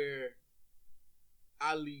where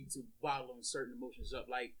I lead to bottling certain emotions up.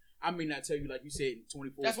 Like, I may not tell you, like you said, in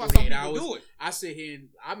 24, that's 48 why hours. Do it. I sit here and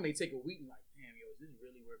I may take a week and like, damn, yo, is this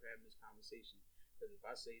really worth having this conversation? Because if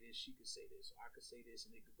I say this, she could say this, or I could say this,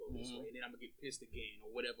 and it could go this way, and then I'm gonna get pissed again,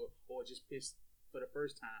 or whatever, or just pissed for the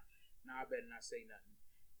first time. Now I better not say nothing.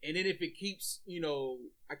 And then if it keeps,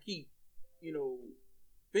 I keep,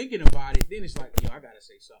 thinking about it, then it's like, yo, I gotta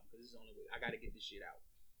say something because this is the only way. I gotta get this shit out.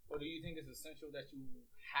 Or do you think it's essential that you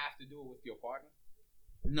have to do it with your partner?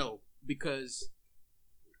 No, because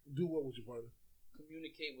do what with your partner?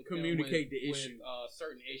 Communicate the issue. With,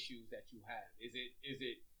 certain issues that you have. Is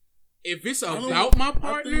it? If it's about my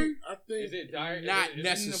partner, I think is it dire, not is it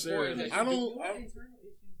necessarily.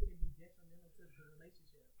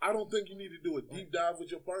 I don't think you need to do a deep dive with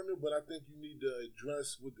your partner, but I think you need to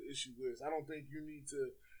address what the issue is. I don't think you need to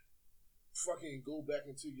fucking go back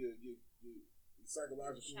into your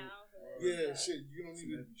psychological shit. You don't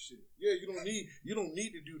need to shit. Yeah, you don't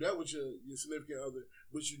need to do that with your significant other,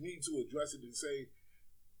 but you need to address it and say,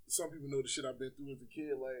 some people know the shit I've been through as a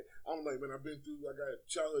kid. Like, I'm like, man, I got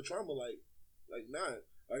childhood trauma like 9.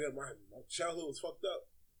 I got my childhood was fucked up.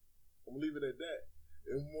 I'm gonna leave it at that.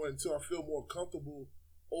 And more until I feel more comfortable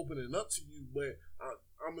opening up to you, but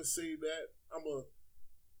I'm gonna say that I'm gonna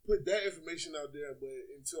put that information out there, but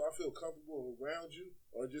until I feel comfortable around you,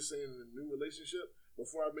 or just saying in a new relationship,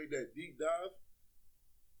 before I make that deep dive,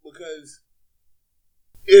 because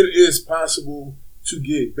it is possible to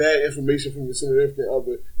get bad information from your significant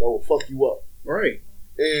other that will fuck you up. Right.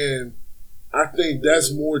 And I think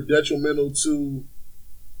that's more detrimental to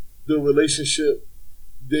the relationship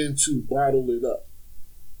than to bottle it up.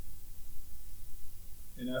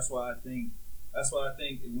 And that's why I think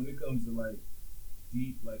when it comes to like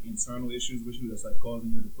deep, like internal issues with you that's like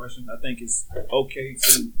causing your depression, I think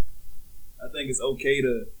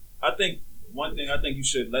one thing you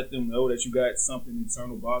should let them know that you got something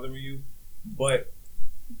internal bothering you, but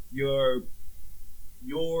your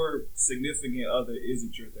significant other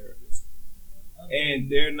isn't your therapist,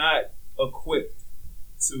 and they're not equipped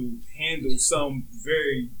to handle some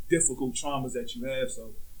very difficult traumas that you have.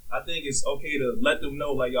 So I think it's okay to let them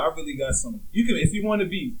know, like, yo, I really got some. You can, if you want to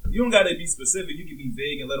be, you don't got to be specific. You can be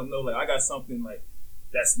vague and let them know, like, I got something like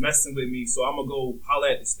that's messing with me. So I'm gonna go holler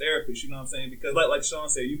at this therapist. You know what I'm saying? Because like Sean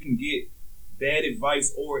said, you can get bad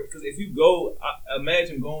advice, or because if you go,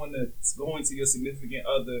 imagine going to your significant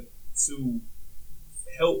other to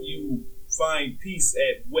help you find peace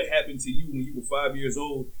at what happened to you when you were 5 years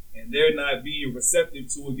old, and they're not being receptive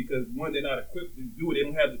to it because one, they're not equipped to do it. They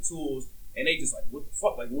don't have the tools. And they just like, what the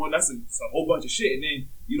fuck? Like, one, that's a whole bunch of shit. And then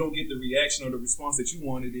you don't get the reaction or the response that you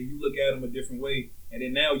wanted. And you look at them a different way. And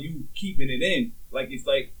then now you keeping it in. Like, it's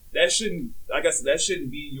like, that shouldn't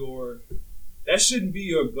be your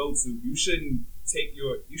go-to. You shouldn't take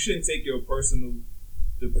your personal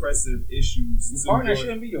depressive issues. Partner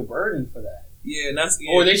shouldn't be your burden for that. Yeah, and that's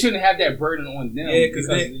or they shouldn't have that burden on them. Yeah, because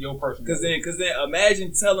of your personal. Because then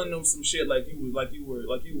imagine telling them some shit like you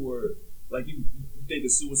think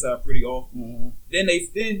of suicide pretty often. Mm-hmm. Then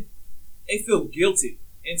they feel guilty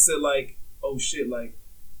into like, oh shit, like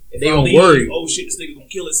if they I don't leave, worry. oh shit, this nigga gonna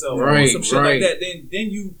kill himself, right, or some shit right. like that.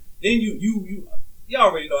 Then you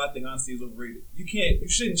already know. I think honesty is overrated. You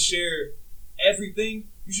shouldn't share everything.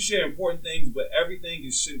 You should share important things, but everything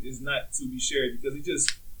is not to be shared because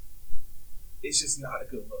it's just not a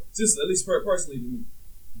good look. Just at least personally to me.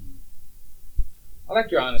 I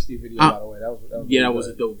like your honesty video, by the way. That was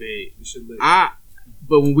a dope vid.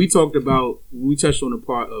 But when we touched on the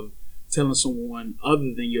part of telling someone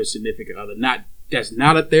other than your significant other, that's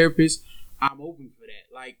not a therapist, I'm open for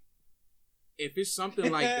that. Like, if it's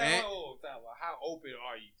something like that, how open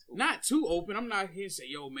are you? Not too open. I'm not here to say,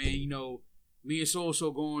 yo, man, me and so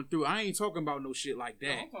going through. I ain't talking about no shit like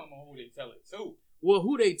that. No, I'm talking about who they tell it to. Well,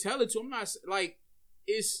 who they tell it to, I'm not like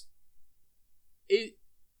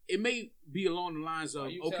it may be along the lines of, why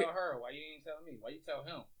you tell her? Why you ain't tell me? Why you tell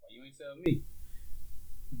him? Why you ain't tell me?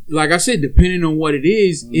 Like I said, depending on what it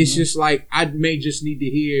is, it's just like I may just need to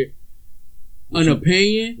hear an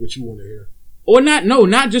opinion. What you want to hear. Or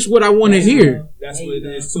not just what I want to hear. That's what it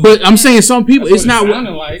is too. But I'm saying some people, it's not what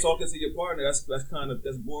like talking to your partner. That's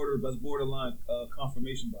borderline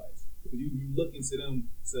confirmation bias. You looking to them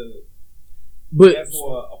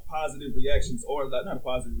for a positive reaction, or not a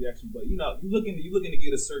positive reaction, but you looking to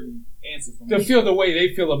get a certain answer from them. To feel the way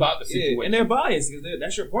they feel about the situation, and they're biased because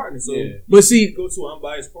that's your partner. So, but see, go to an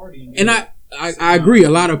unbiased party, and I agree. A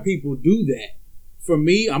lot of people do that. For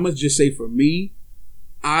me, I'm gonna just say for me,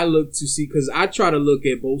 I look to see because I try to look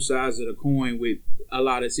at both sides of the coin with a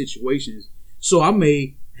lot of situations. So I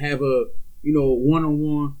may have a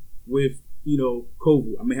one-on-one with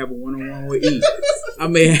Kovu. I may have a one-on-one with E. I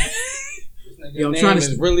may. I'm trying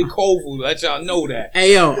to really Kovu. Let y'all know that.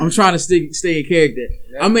 Hey yo, I'm trying to stay in character.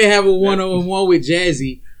 I may have a one-on-one with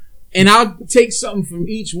Jazzy, and I'll take something from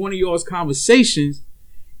each one of y'all's conversations.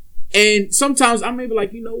 And sometimes I may be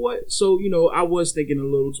like, you know what? So, I was thinking a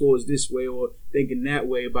little towards this way or thinking that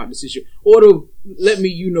way about the situation. Or to let me,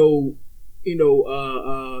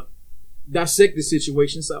 dissect the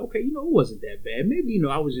situation. So, okay, it wasn't that bad. Maybe,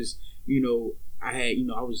 I was just, I had,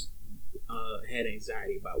 had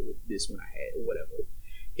anxiety about this when I had or whatever.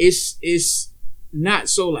 It's not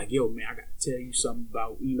so like, yo, man, I got to tell you something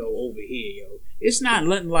about, over here, yo. It's not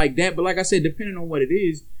nothing like that. But like I said, depending on what it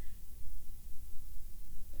is,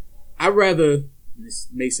 I'd rather, this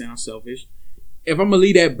may sound selfish, if I'm going to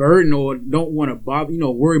leave that burden or don't want to bother,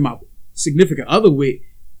 worry my significant other with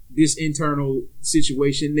this internal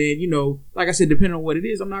situation, then, like I said, depending on what it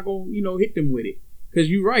is, I'm not going to, hit them with it. Because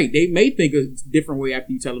you're right. They may think a different way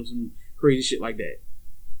after you tell them some crazy shit like that.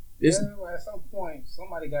 Well, at some point,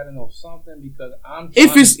 somebody got to know something because I'm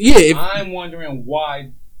wondering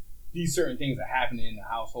why these certain things are happening in the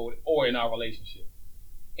household or in our relationship.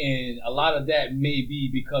 And a lot of that may be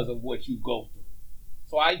because of what you go through.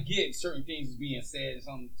 So I get certain things being said and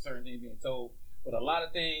some certain things being told. But a lot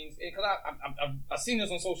of things, because I've seen this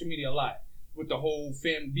on social media a lot with the whole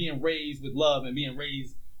being raised with love and being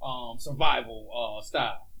raised survival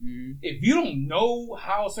style. Mm-hmm. If you don't know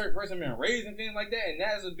how a certain person been raised and things like that, and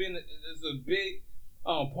that has been a big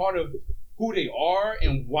part of who they are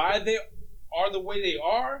and why they are the way they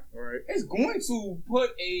are, right, it's going to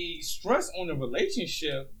put a stress on the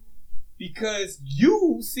relationship because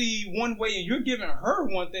you see one way and you're giving her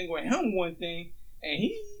one thing or him one thing, and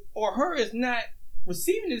he or her is not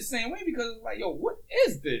receiving it the same way because it's like, yo, what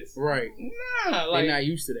is this? Right. Nah, like, they're not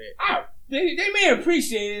used to that. They may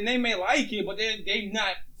appreciate it and they may like it, but they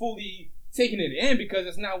not fully taking it in because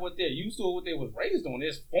it's not what they're used to or what they was raised on.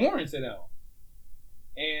 It's foreign to them.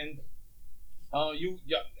 And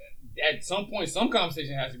at some point, some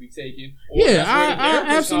conversation has to be taken. Yeah,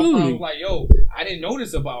 I absolutely. Like, yo, I didn't know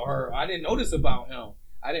this about her. I didn't know this about him.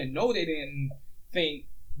 I didn't know they didn't think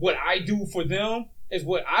what I do for them is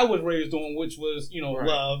what I was raised on, which was, right,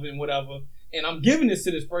 love and whatever. And I'm giving this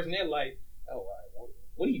to this person. They're like, oh,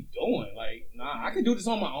 what are you doing? Like, nah, I can do this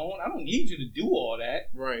on my own. I don't need you to do all that.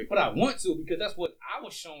 Right. But I want to because that's what I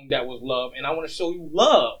was shown that was love. And I want to show you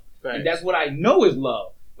love. Thanks. And that's what I know is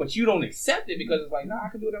love. But you don't accept it because it's like, nah, I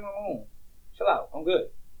can do it on my own. Chill out. I'm good.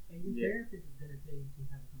 And your therapist is going to tell you to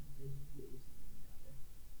have a conversation with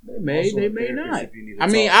you. They may not. I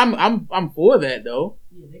mean, I'm for that though.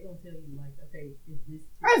 Yeah, they're gonna tell you like, okay, is this?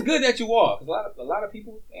 That's good that you are, because a lot of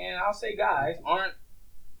people, and I'll say guys, aren't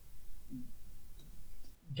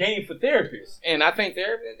game for therapists, and I think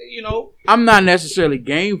therapists, I'm not necessarily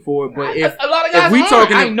game for it, but if a lot of guys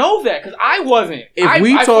aren't, I know that because I wasn't.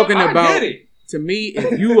 To me,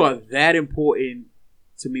 if you are that important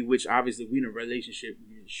to me, which obviously we in a relationship,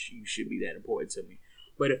 you should be that important to me.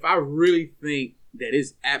 But if I really think that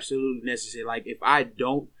is absolutely necessary, like if I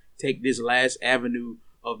don't take this last avenue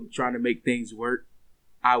of trying to make things work,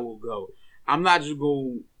 I will go. I'm not just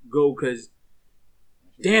going to go because,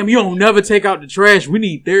 damn, you don't never take out the trash. We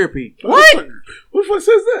need therapy. What? Who the fuck says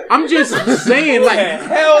that? I'm just saying, like,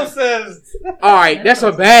 hell says. All right, that's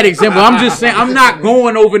a bad example. I'm just saying, I'm not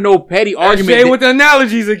going over no petty argument. With the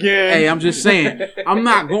analogies again. Hey, I'm just saying, I'm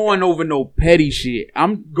not going over no petty shit.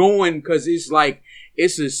 I'm going because it's like,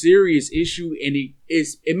 it's a serious issue, and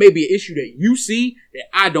it may be an issue that you see that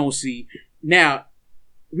I don't see. Now,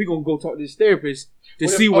 we're going to go talk to this therapist to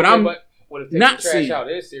see what I'm what if not trash seeing. Out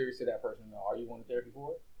is serious to that person, are you going to therapy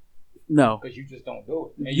for it? No. Because you just don't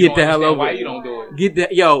do it. And you get the hell over why it. You don't do it. Get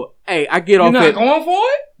that. Yo, hey, I get You're off not it. Going for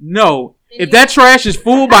it? No. If that trash is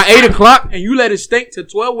full by 8 o'clock and you let it stink to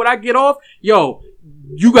 12 when I get off, yo,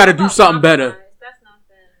 you got to do something better. That's not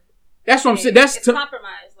fair. That's what I'm saying. That's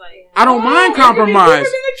compromise. Like, I don't mind compromise.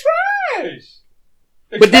 In the trash.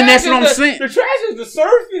 But then that's what I'm saying. The trash is the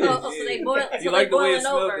surface. So they boil. He like the way it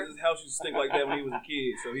smelled because his house used to stink like that when he was a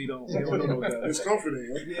kid, so he don't know no better. It's comforting.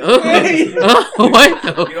 What the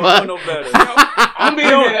fuck? He don't know no better. I'm being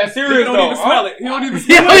that serious. He don't even smell it. He don't even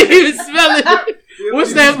smell it.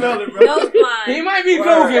 What's that? He might be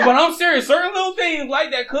joking, but I'm serious. Certain little things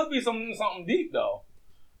like that could be something deep though.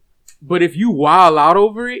 But if you wild out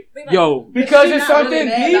over it, yo, because it's something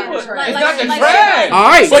deeper. It's not the trash. All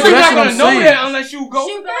right, but so you're that's not what gonna I'm know saying. that unless you go.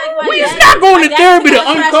 We're not going to therapy to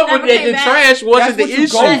uncover that the trash wasn't the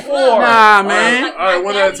issue. Nah, man. All right,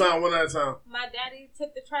 one at a time. My daddy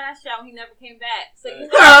took the trash out. He never came back. So you know,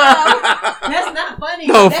 that's not funny.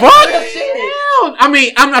 The fuck? Hell, I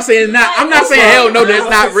mean, I'm not saying not. I'm not saying hell no. That's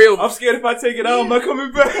not real. I'm scared if I take it out, I'm not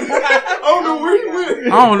coming back. I don't know where he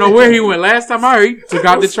went. I don't know where he went. Last time I heard, he took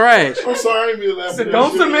out the trash. I'm sorry, I ain't mean to laugh.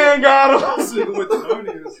 Don't the man got him?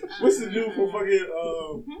 What's the dude for fucking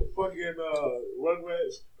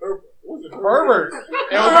Rugrats? What's it? Herbert.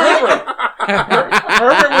 It was Herbert.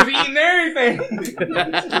 Herbert was eating everything.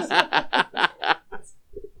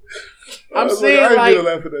 I'm saying, I ain't like, mean to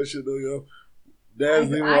laugh at that shit though, yo. Dad's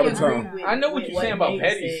leaving all the time. I know what you're saying about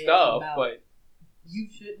petty stuff, but you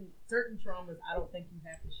shouldn't. Certain traumas, I don't think you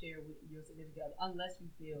have to share with your significant other unless you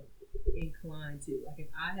feel inclined to. Like if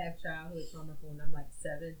I have childhood trauma from when I'm like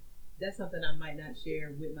 7, that's something I might not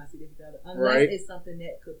share with my significant other unless it's something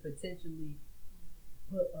that could potentially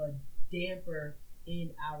put a damper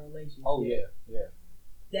in our relationship. oh yeah.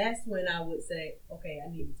 That's when I would say, okay, I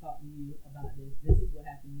need to talk to you about this. This is what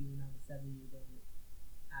happened to me when I was 7 years old.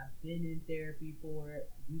 I've been in therapy for it.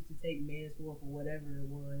 I used to take meds for whatever it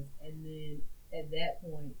was. And then at that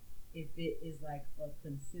point, if it is like a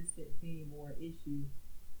consistent theme or issue,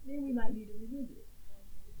 then we might need to revisit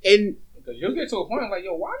it. and Because you'll get to a point like,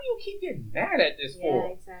 yo, why do you keep getting mad at this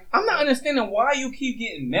for? Exactly. I'm not understanding why you keep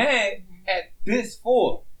getting mad at this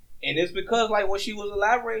for. And it's because, like, what she was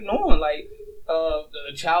elaborating on, like,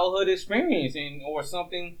 the childhood experience and or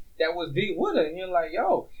something that was deep with her. And you're like,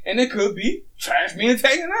 yo, and it could be trash being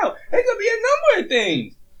taken out. It could be a number of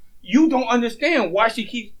things. You don't understand why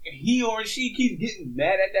he or she keeps getting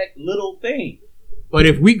mad at that little thing. but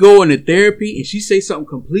if we go into therapy and she say something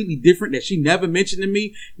completely different that she never mentioned to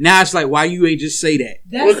me, now it's like, why you ain't just say that?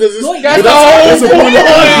 That's the whole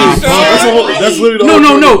That's That's literally the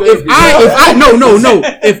No. whole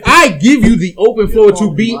If I give you the open floor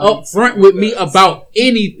to be upfront with me about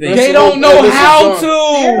anything, They don't know how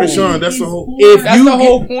to. Hey, Sean, that's the whole. That's the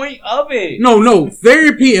whole point of it. No.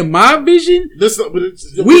 Therapy, in my vision,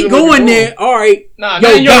 But we go in there. All right. Nah, Yo,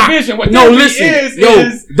 not in your Doc. vision. What No, therapy listen.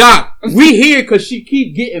 is Doc, we here because she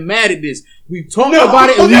keep getting mad at this. We talked about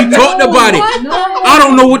it and we talked about it. I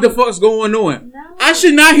don't know what the fuck's going on. No. I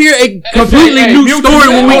should not hear a completely new story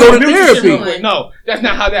when we go to therapy. No, that's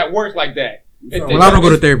not how that works like that. Well, I don't go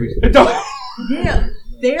to therapy. Yeah.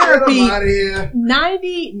 Therapy, Get 'em outta here.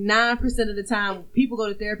 99% of the time, people go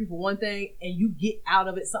to therapy for one thing and you get out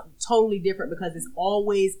of it something totally different because it's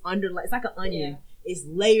always it's like an onion. Yeah. It's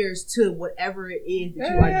layers to whatever it is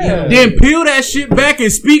that you are dealing with. Then peel that shit back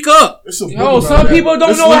and speak up. Yo, some people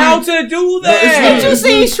don't know how to do that. Did you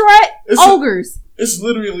see Shrek? Ogres. It's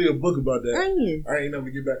literally a book about that. Onions. I ain't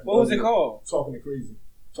never get back. What was it called? Talking to Crazy.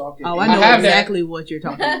 Talking. Oh, I I know have that. exactly what you're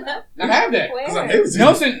talking about. I have that. Because I Where? gave it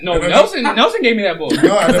to you. Nelson gave me that book.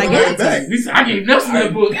 No, I never I got gave it it to back. He said, I gave Nelson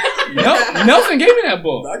that book. Nelson gave me that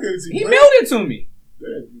book. I gave it to you. He back. mailed it to me.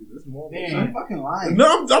 Damn, that's more. Man, I'm fucking lying.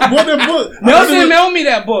 No, I bought that book. Nelson mailed me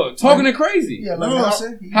that book. Talking to Crazy. Yeah, No, like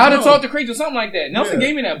Nelson. How to talk to Crazy or something like that. Nelson Yeah.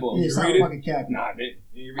 gave me that book. Yeah, sound like a cat. Nah, bitch.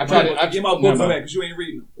 I tried to get my books on that because you ain't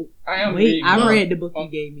reading them. I am Wait, reading. I read the book you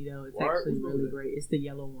gave me though. It's Word? actually really great. It's the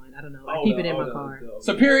yellow one. I don't know. I keep it in my car.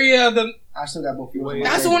 Superior the I still got both.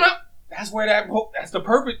 that's the one that's where that book that's the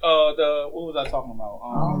perfect what was I talking about?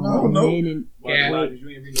 I don't know. No. Men and Yeah. You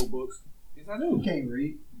ain't read no books. Yes I You do. can't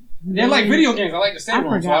read. They're like video games. I like to save I them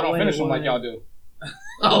so I forgot don't what finish it them like was. y'all do.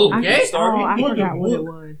 I forgot what it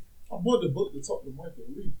was. I bought the book to talk to Mike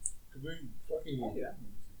and Lee. Because they fucking.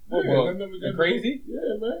 What Yeah, book? I never got The Crazy? Yeah,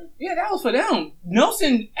 man. Yeah, that was for them.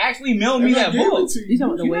 Nelson actually mailed me And I that gave book. it to You talking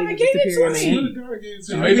about the You way never you gave it to superior us. man? The guy gave it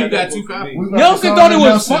to me. Maybe you you got got two two copies. We about Nelson to thought call it was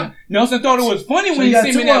Nelson. fun. Nelson thought it was funny So when you he got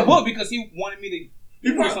sent me two that of them. book because he wanted me to He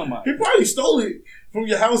give probably, somebody. he probably stole it from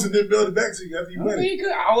your house and then mailed it back to you after you I went mean, it. he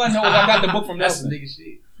could. All I know is I got the book from That's some Nelson. nigga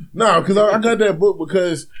shit. No, because I got that book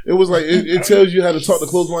because it was like, it tells you how to talk to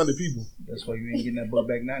close-minded people. That's why you ain't getting that book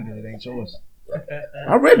back now because it ain't yours.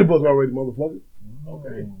 I read the book already, motherfucker.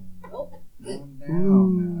 Okay. Calm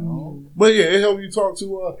down now. But yeah, it helps you talk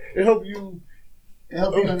to, it helps you, It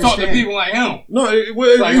help you Talk to understand. people like him. no,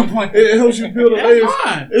 Like, I'm playing. it helps you peel the That's layers.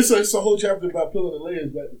 fine. It's a whole chapter about peeling the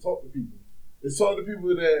layers back to talk to people. It's talk to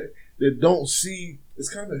people that don't see,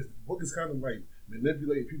 the book is kind of like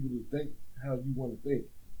manipulating people to think how you want to think.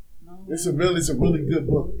 It's a really good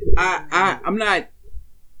book. I'm not.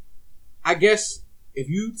 I guess if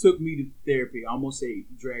you took me to therapy, I almost say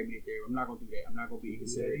drag me to therapy. I'm not gonna do that. I'm not gonna be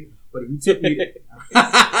inconsiderate. But if you took me,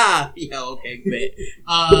 yeah, okay, bet.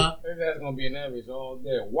 Maybe that's gonna be an average all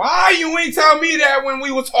day. Why you ain't tell me that when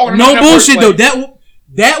we were talking? No about bullshit though. that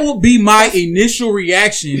That will be my initial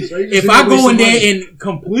reaction So you if just I gonna waste go in some there money. and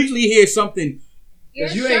completely hear something Your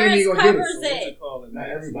You ain't insurance even gonna get it, covers so it. Not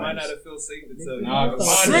everybody. Might not have felt safe to tell you. Nah,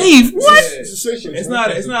 Safe? What? It's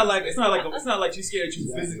not like she's scared you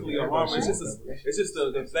physically or harm her. It's just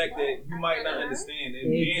the fact that you might not understand. And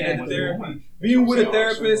being with a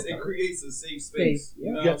therapist, it creates a safe space.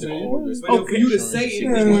 You know what I'm saying? But for you to say it,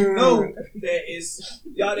 you know that it's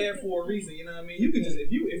y'all there for a reason. You know what I mean? You can just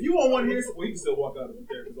if you don't want to hear, well, you can still walk out of the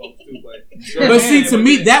therapist's office too. But see, to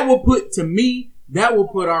me, that will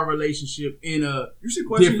put our relationship in a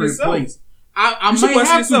different place. I might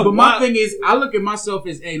have to, but my thing is, I look at myself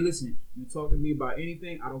as, hey, listen, you talk to me about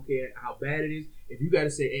anything, I don't care how bad it is. If you got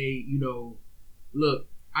to say, hey, look,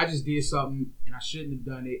 I just did something and I shouldn't have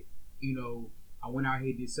done it. I went out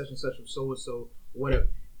here, did such and such with so and so, whatever.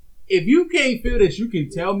 If you can't feel that you can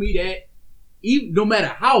tell me that, even no matter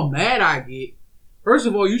how mad I get, first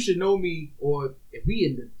of all, you should know me, or if we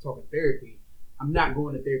end up talking therapy, I'm not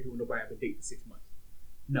going to therapy with nobody I've been dating for 6 months.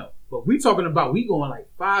 No. But we talking about we going like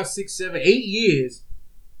 5, 6, 7, 8 years,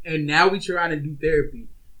 and now we trying to do therapy.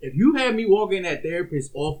 If you have me walk in that therapist's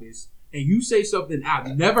office and you say something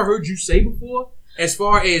I've never heard you say before, as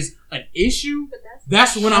far as an issue,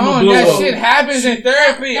 that's when I'm gonna blow that up. Shit happens in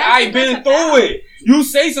therapy. I've been through it. You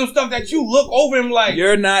say some stuff that you look over and like,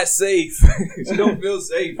 you're not safe. You don't feel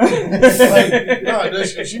safe. But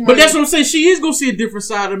that's what I'm saying. She is gonna see a different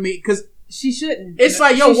side of me because she shouldn't. It's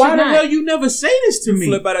like, yo, why the hell you never say this to me?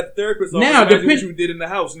 Flip out at the therapist. Now, what you did in the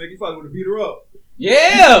house, nigga. You probably would have beat her up.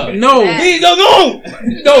 Yeah. No. No.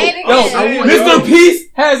 Mr. Peace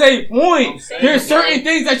has a point. There's certain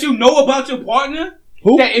things that you know about your partner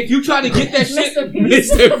that if you try to get that shit,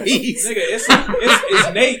 Mr. Peace. Nigga, it's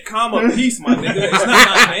Nate, Peace, my nigga. It's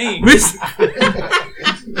not my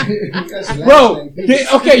name. Bro,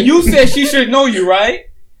 okay, you said she should know you,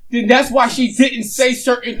 right? Then that's why she didn't say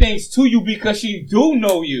certain things to you, because she do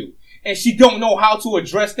know you. And she don't know how to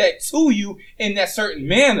address that to you in that certain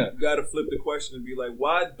manner. You gotta flip the question and be like,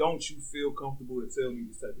 why don't you feel comfortable to tell me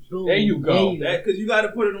this type of shit? There you go. Because you gotta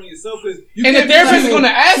put it on yourself. And the therapist is gonna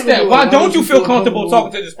ask that. Why don't you feel comfortable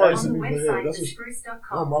talking to this person? On the website, spruce.com,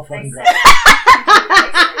 oh, my fucking God.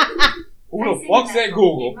 Who the fuck said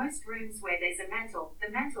Google? In most rooms where there's a mantle, the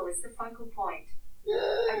mantle is the focal point.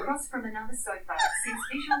 Across from another sofa, since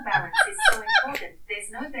visual balance is so important,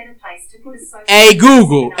 there's no better place to put a sofa. Hey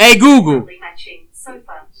Google. Matching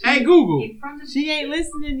sofa. Hey Google. In front of she ain't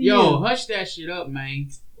listening to you. Yo, hush that shit up,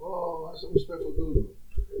 man. Oh, that's some respect for Google.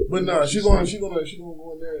 But nah, she gonna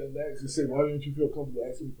go in there and ask and say, why didn't you feel comfortable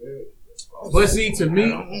asking me for help? But see, to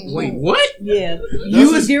me, wait, what? Yeah,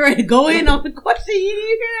 you was getting ready to go in on the question. You didn't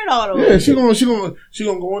hear it all the way. Yeah, she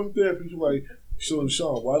gonna go in the therapy. She's like, so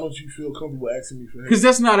Sean, why don't you feel comfortable asking me for help? Because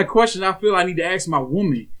that's not a question I feel I need to ask my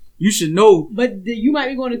woman. You should know. But you might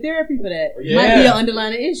be going to therapy for that. Yeah. Might be an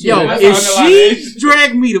underlying issue. Yo, if she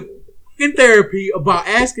dragged me to in therapy about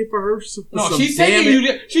asking for her for some she's taking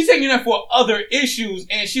you there for other issues,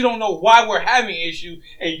 and she don't know why we're having issues,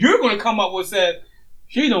 and you're going to come up with said,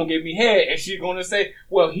 she don't give me head, and she's going to say,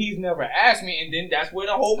 well, he's never asked me, and then that's where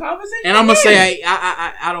the whole conversation and I'm going to say,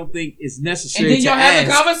 I don't think it's necessary. And then y'all have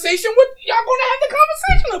the conversation with, y'all going to have the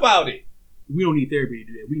conversation about it. We don't need therapy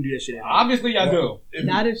to do that. We can do that shit at home. Obviously, y'all do.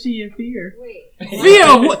 Not if she in fear. Fear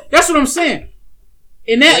of what? That's what I'm saying.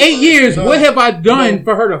 In that 8 years, what have I done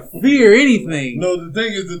for her to fear anything? No, the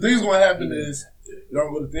thing's gonna happen is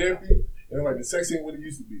y'all go to therapy and like the sex ain't what it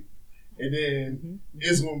used to be, and then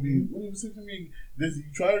it's gonna be when you said to me, "Did you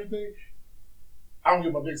try everything?" I don't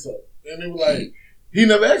get my dick sucked, and they were like, "He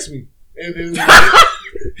never asked me," and then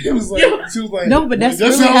it was like, she was like, "No, but that's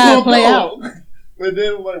really how it play out." But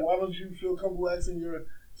then like, why don't you feel comfortable asking your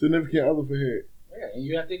significant other for head? Yeah,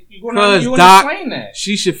 you have to. Because Doc, explain that.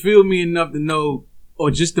 She should feel me enough to know. Or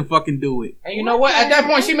just to fucking do it. And you know what? At that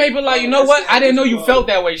point, she may be like, you know what? I didn't know you felt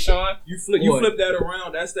that way, Sean. You flip that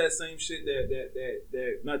around. That's that same shit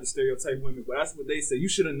that not to stereotype women, but that's what they say. You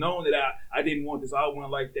should have known that I didn't want this. I wouldn't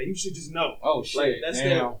like that. You should just know. Oh shit! Like, that's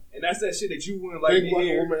that, and that's that shit that you wouldn't like to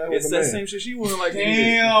hear. It's that same shit she wouldn't like to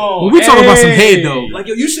hear. Well, we talking about some head though. Like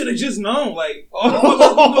yo, you should have just known. Like you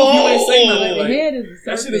ain't say nothing. Like, head is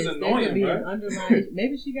that shit is annoying, bro.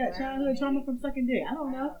 Maybe she got childhood trauma from sucking dick. I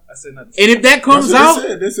don't know. I said nothing. And if that comes out,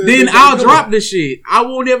 then I'll drop the shit. I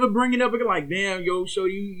won't ever bring it up again. Like, damn, yo, show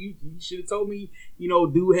you should have told me. You know,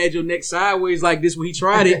 dude had your neck sideways like this when he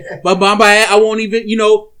tried it. But my bad, I won't even. You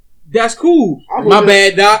know, that's cool. My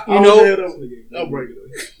bad, Doc. You know, I'll break it.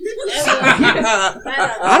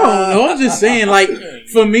 I don't know. I'm just saying, like,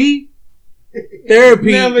 for me,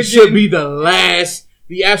 therapy should be the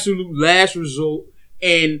absolute last result,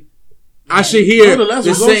 and I should hear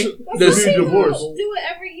the same. Divorce. Do it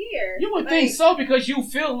every year. You would think so because you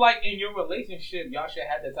feel like in your relationship, y'all should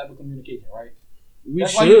have that type of communication, right?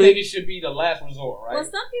 That's why you think it should be the last resort, right? Well,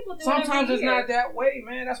 some people do. Sometimes it's not that way,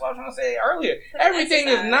 man. That's what I was trying to say earlier. Everything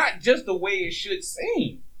is not just the way it should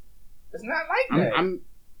seem. It's not like that. I'm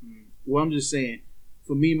just saying,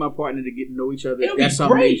 for me and my partner to get to know each other, that's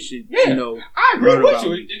something we should, I agree with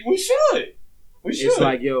you. We should. It's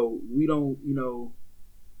like, we don't,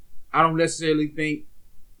 I don't necessarily think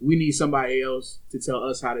we need somebody else to tell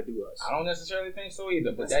us how to do us. I don't necessarily think so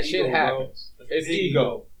either, but that shit happens. It's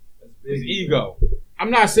ego. It's ego. I'm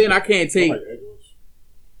not saying I can't take.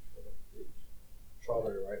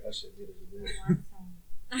 Strawberry, right? That shit good as it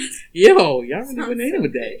is. Yo, y'all really went in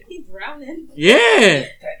with that. He's drowning. Yeah.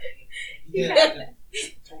 You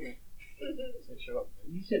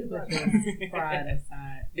should put your pride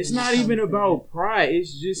aside. It's not even about pride.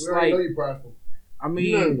 It's just I know you're prideful. I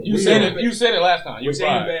mean, you said it last time. You're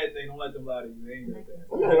saying bad thing. Don't let them lie to you. They ain't that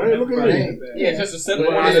bad. Look at me. Yeah, just a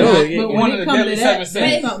simple But one of the deadly 7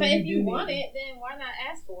 sins. But if you want it, then why not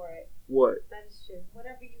ask for it? What? That is true.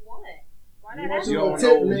 Whatever you want. Why not You ask You for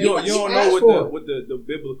don't it? know. You don't know Ask for what the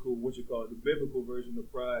biblical the biblical version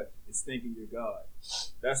of pride is thinking you're God.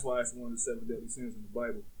 That's why it's one of the 7 deadly sins in the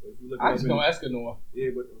Bible. But if you look I just don't ask it no more. Yeah,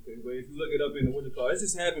 but if you look it up in the it's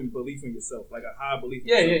just having belief in yourself, like a high belief.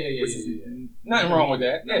 Yeah. In Nothing wrong with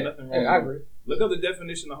that. Nothing wrong. I agree. Look up the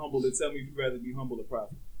definition of humble and tell me if you'd rather be humble or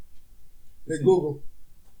prideful. Hey Google,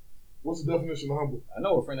 what's the definition of humble? I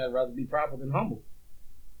know a friend that'd rather be prideful than humble.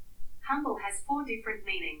 Humble has 4 different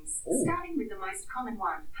meanings. Ooh. Starting with the most common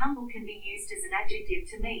one, humble can be used as an adjective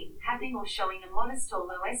to mean having or showing a modest or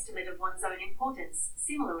low estimate of one's own importance,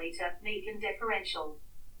 similarly to meek and deferential.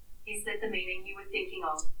 Is that the meaning you were thinking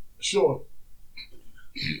of? Sure.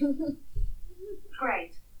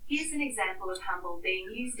 Great. Here's an example of humble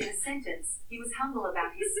being used in a sentence. He was humble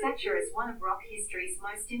about his stature as one of rock history's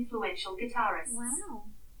most influential guitarists. Wow.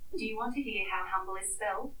 Do you want to hear how humble is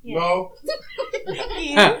spelled? No.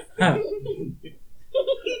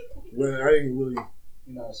 Well, I ain't really. I'd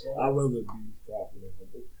rather be proper than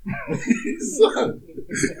humble. Son.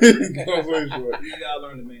 You gotta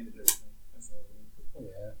learn to manage everything. That's all it is.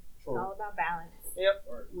 Yeah. It's all about balance. Yep.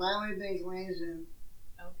 My only thing's Landon.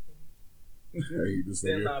 Hey, this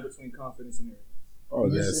Thin nigga. line between confidence and arrogance. Oh,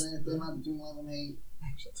 yes. Thin line between love and hate.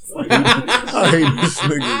 I hate this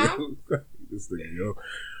nigga, yo. I hate this nigga, yo.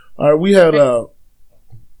 All right, we had Shut up.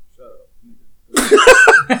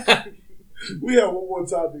 we have one more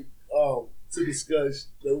topic to discuss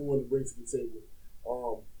that we want to bring to the table.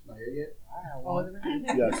 Not here yet?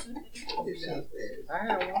 Yes. I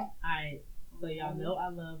had one. Alright, so y'all know I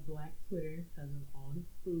love Black Twitter because of all the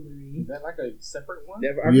foolery. Is that like a separate one?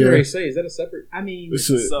 I was ready to say, is that a separate? I mean, It's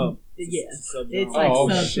a, Sub. yes, Sub- it's like Oh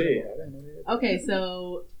sub- shit! Okay,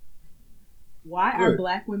 so why are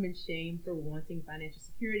Black women shamed for wanting financial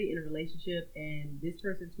security in a relationship? And this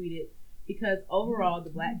person tweeted, because overall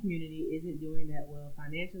the Black community isn't doing that well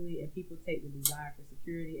financially, and people take the desire for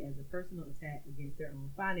security as a personal attack against their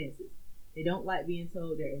own finances. They don't like being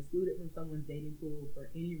told they're excluded from someone's dating pool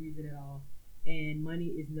for any reason at all, and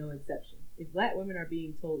money is no exception. If Black women are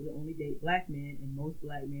being told to only date Black men, and most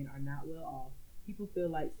Black men are not well off, people feel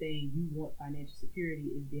like saying you want financial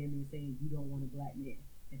security is damn near saying you don't want a Black man,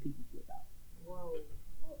 and people flip out. Whoa.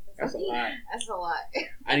 That's a lot. That's a lot.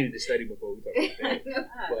 I needed to study before we talk about that.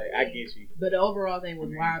 But I get you. But the overall thing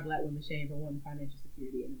was, why are Black women shamed for wanting financial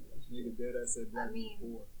security in a relationship? Nigga dead ass said black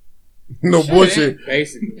before. no bullshit.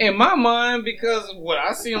 Basically. In my mind, because of what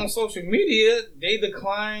I see on social media, they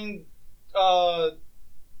decline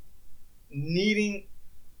needing.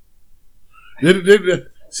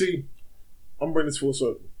 See, I'm bringing this full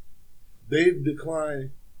circle. They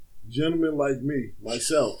decline gentlemen like me,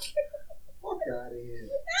 myself. Fuck out of here.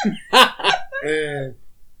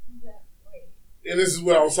 And this is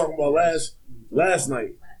what I was talking about last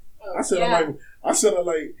night. I said I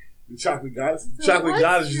like the chocolate goddess. The chocolate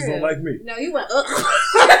goddess just don't like me. No, you went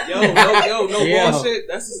No Yeah. bullshit.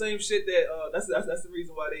 That's the same shit that that's the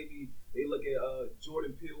reason why they look at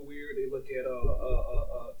Jordan Peele weird. They look at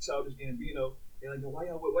Childish Gambino. They're like, why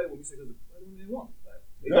y'all with white women? Because white women didn't want me. Like,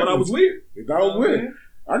 they thought I was weird. They thought I was weird.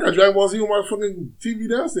 I got Dragon Ball Z on my fucking TV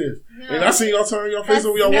downstairs. And I seen y'all turn your face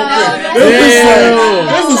over y'all walking in.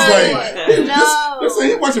 This was like,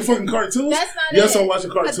 he watching fucking cartoons. That's not yes, it. I'm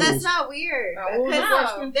watching cartoons. But that's not weird.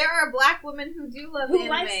 Because there are Black women who do love anime,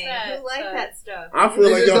 who like that stuff. I feel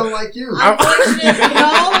They like just y'all don't like you.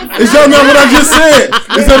 It's y'all not what I just said.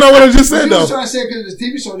 It's y'all not what I just said, You though. was trying to say because it's a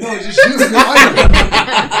TV show. No, it's just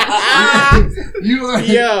you. You are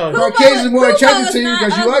Caucasians are more attracted to you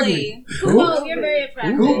because you ugly. Kubo, you're very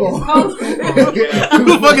attractive. Kubo. Who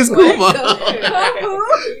the fuck is Kuba?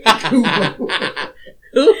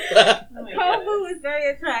 Kobu is very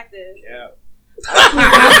attractive. Yeah.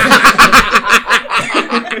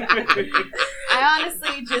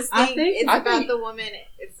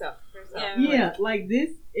 like this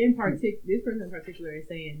in particular, this person in particular is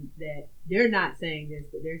saying that they're not saying this,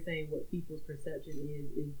 but they're saying what people's perception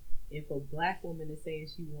is if a black woman is saying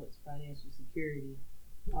she wants financial security,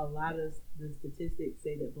 a lot of the statistics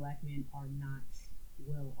say that black men are not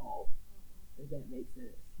well off. Does that make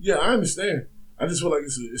sense? Yeah, I understand. I just feel like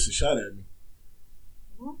it's a shot at me.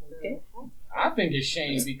 Okay. I think it's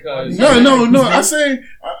shame because No. I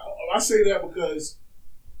say that because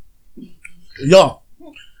y'all.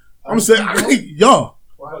 I'm saying y'all.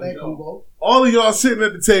 All of y'all sitting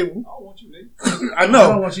at the table. I don't want you, nigga. I know. I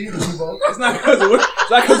don't want you either, Kubo. It's not because of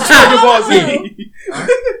it's not because of Dragon Ball Z.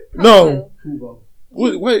 No. Kubo.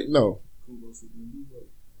 Wait, no.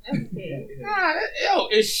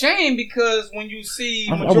 It's shame because when you see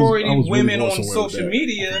I was majority really women going on somewhere with social that.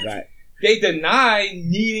 media, they deny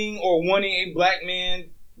needing or wanting a black man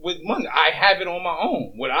with money. I have it on my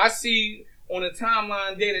own. What I see on the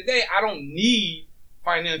timeline day to day, I don't need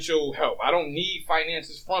financial help. I don't need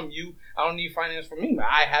finances from you. I don't need finance from me.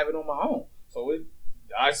 I have it on my own. So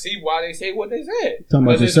I see why they say what they said. Talking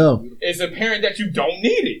about yourself. It's apparent that you don't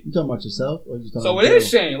need it. You talking about yourself, or you talking So about it is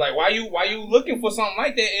shame. Like why you looking for something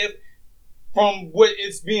like that if from what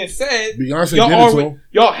it's being said, Beyonce y'all did it to him.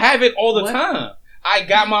 y'all have it all the time. I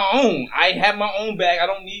got my own. I have my own bag. I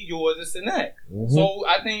don't need yours. This and that. Mm-hmm. So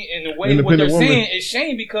I think in the way what they're saying is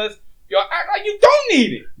shame because y'all act like you don't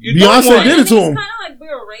need it. You Beyonce don't want did it to him. It's kind of like we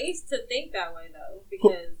were raised to think that way, though,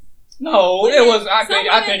 because No, it was. I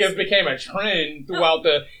Someone think it became a trend throughout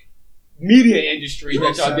the media industry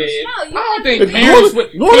that y'all did. No, you I don't think Go parents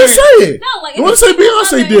on and say it. No, like Go on and say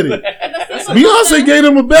Beyonce did it. Beyonce gave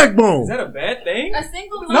him a backbone. Is that a bad thing? A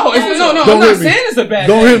single mother. No, I'm Don't not hit me. saying it's a bad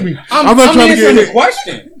Don't thing. hit me. I'm not trying to answering get the hit.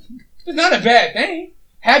 question. It's not a bad thing.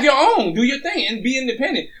 Have your own. Do your thing and be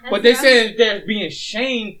independent. But they said they're being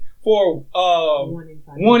shamed for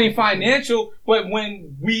wanting financial. But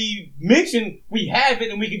when we mention we have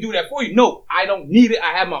it and we can do that for you, no, I don't need it.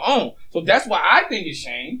 I have my own. So that's why I think it's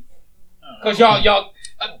shame. Because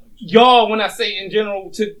y'all, when I say in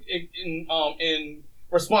general, in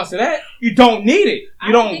response to that, you don't need it.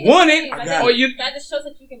 You don't want it. That just shows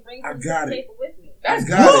that you can bring something to the table with me. That's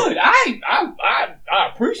good. I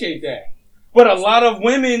appreciate that. But a lot of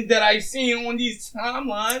women that I've seen on these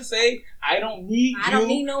timelines say, I don't need you. Don't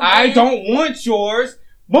need no I man. don't want yours.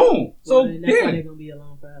 Boom. So Well, that's why they're gonna be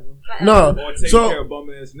alone forever. No. Or taking So care of bum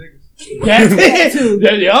ass niggas. That's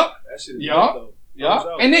it. Yup. That shit is Yup. dope, though. Yup.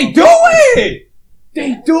 Thumbs up. And they Thumbs do up. it.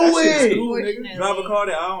 They do That shit is it. cool, nigga. Drive a car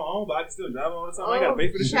that I don't own, but I can still drive it all the time. I gotta pay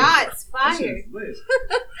for the shit. Shots That shit fired. is lit.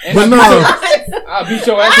 And But no. I'll beat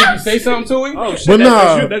your ass if you say something to him. Oh shit. But That's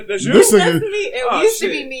nah, you. That's you. listen, That's me. It Oh, used to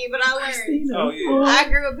shit. be me, but I learned. Oh yeah. I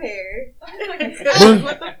grew a pair. But-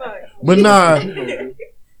 What the fuck? but nah. Let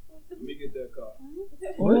me get that car.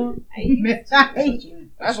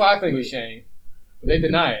 That's why I think it's shame. They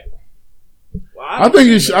deny it. Well, I think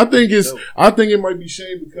it might be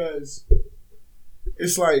shame because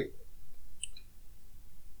it's like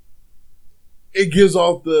it gives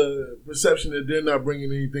off the perception that they're not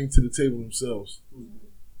bringing anything to the table themselves.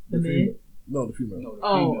 The men? No, the female.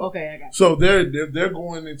 Oh, okay, I got you. So they're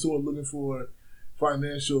going into it looking for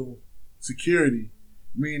financial security,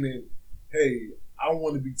 meaning, hey, I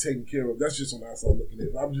want to be taken care of. That's just on the outside looking at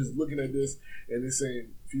it. I'm just looking at this and it's saying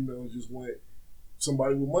females just want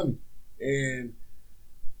somebody with money. And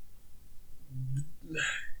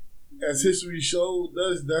as history showed,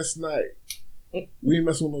 that's not. We ain't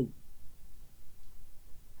messing with no.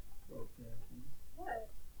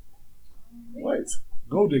 Whites,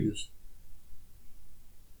 gold diggers.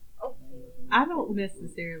 I don't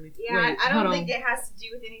necessarily. Yeah, wait, I hold don't on. think it has to do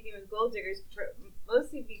with anything with gold diggers,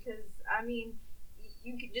 mostly because, I mean,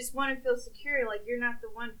 you just want to feel secure, like you're not the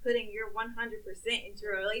one putting your 100% into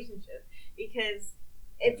a relationship. Because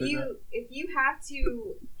if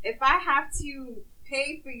I have to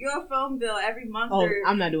pay for your phone bill every month, Oh, or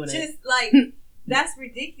I'm not doing that. just like, that's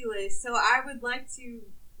ridiculous. So I would like to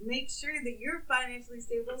make sure that you're financially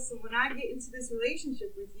stable, so when I get into this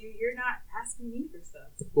relationship with you, you're not asking me for stuff.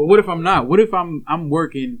 But what if I'm not? What if I'm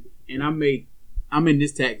working and I'm in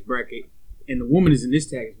this tax bracket and the woman is in this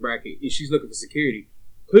tax bracket and she's looking for security?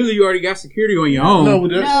 Clearly, you already got security on your own. No,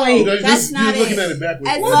 that's not you're looking it. at it backwards.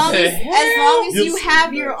 As What long the as hell? you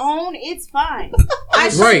have your own, it's fine. I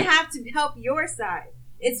shouldn't Right. have to help your side.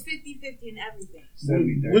 It's 50-50 in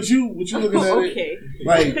everything. What you looking at Okay. it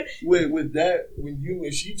like with that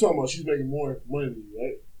when she talking about she's making more money than you,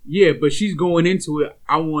 right? Yeah, but she's going into it.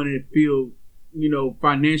 I want to feel,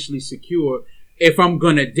 financially secure if I'm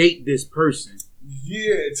gonna date this person.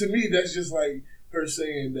 Yeah, to me that's just like her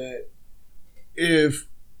saying that if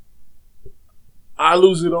I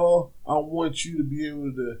lose it all, I want you to be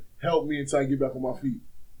able to help me until I get back on my feet.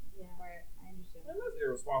 Yeah, right. I understand. That's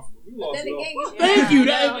irresponsible. You lost Then again, Thank you.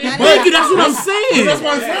 Thank you. That's what I'm saying. That's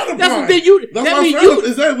why I frowned That's upon. what then you. That's That why means I you. frowned.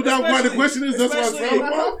 Is that why the question is? That's why I frowned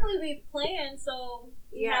But upon. hopefully we plan so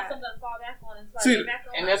we have something to fall back on and start See, getting back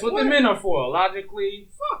on. And that's what the men are for. Logically,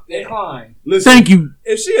 inclined. Listen, Thank you.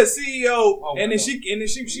 If she a CEO Oh, and then my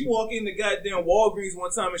she walk in the goddamn Walgreens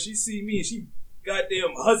one time and she see me and she goddamn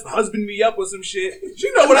husband me up with some shit,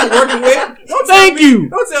 she know what I'm working with. Thank you.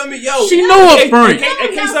 Don't tell me, yo. She know up in front.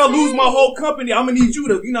 case I lose my whole company, I'm gonna need you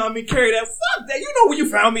to, carry that. Fuck that. You know where you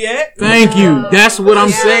found me at. Thank you. That's what I'm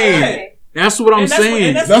Yeah. saying. That's what I'm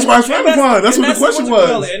saying. That's why I frowned upon. That's what the question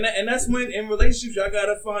was. And that's when in relationships y'all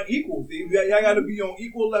gotta find equal. Y'all gotta be on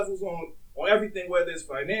equal levels on everything, whether it's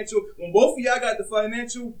financial. When both of y'all got the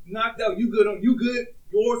financial knocked out, you good.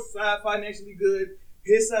 Your side financially good.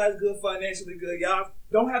 His side's good, financially good. Y'all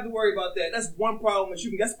don't have to worry about that. That's one problem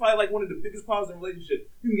that that's probably like one of the biggest problems in a relationship.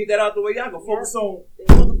 You can get that out the way. Y'all go focus on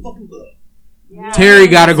motherfucking love. Yeah. Terry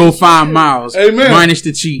gotta go find Miles. Amen. Minus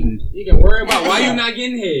the cheating. You can worry about why you not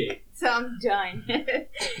getting head. So I'm done.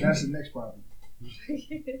 That's the next problem.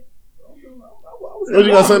 What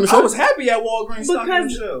you got something to say? I was happy at Walgreens stocking them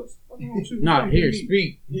Because- shelves. Nah, here,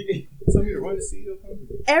 speak. Tell me to run the CEO company.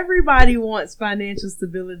 Everybody wants financial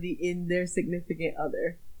stability in their significant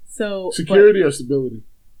other. So Security or stability?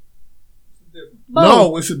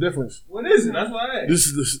 No, it's a difference. What is it? That's what I asked. This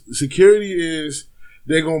is the security is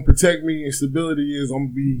they're gonna protect me, and stability is I'm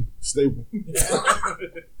gonna be stable.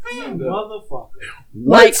 Motherfucker.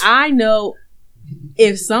 Like, I know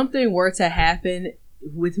if something were to happen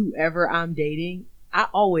with whoever I'm dating, I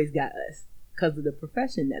always got us because of the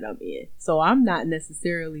profession that I'm in. So I'm not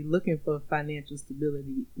necessarily looking for financial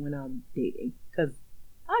stability when I'm dating because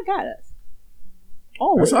I got us.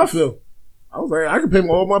 Always. That's how I feel. I was like, I can pay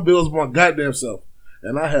all my bills by my goddamn self,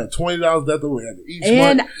 and I had $20 left over each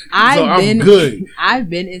And month. I'm good. I've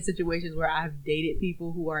been in situations where I've dated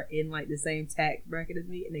people who are in like the same tax bracket as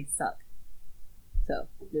me, and they suck. So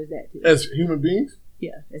there's that too. As human beings,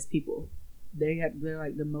 Yeah, as people, they're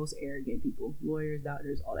like the most arrogant people. Lawyers,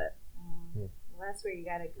 doctors, all that. Well, that's where you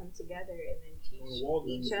gotta come together and then teach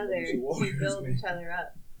each other to build each other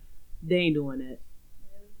up. They ain't doing that.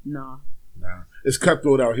 Nah. it's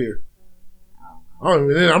cutthroat out here. I'm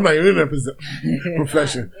not even in that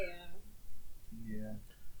profession. Yeah.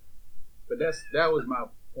 But that was my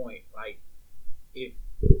point. Like, if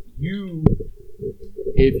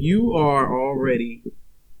you are already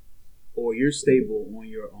or you're stable on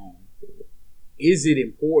your own, is it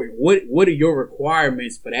important? What are your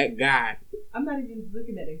requirements for that guy? I'm not even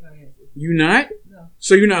looking at their finances. You not? No.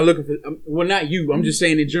 So you're not looking for? Well, not you. I'm just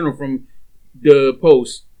saying in general from the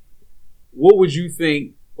post. What would you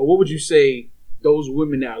think, or what would you say those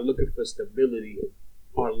women that are looking for stability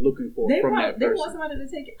are looking for from that person? They want somebody to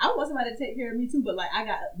take. I want somebody to take care of me too, but like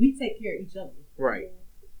we take care of each other. Right.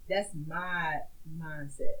 That's my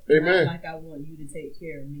mindset. Amen. Not like I want you to take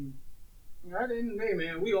care of me. At the end of the day,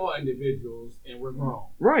 man, we all individuals and we're grown.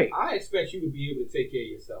 Right. I expect you to be able to take care of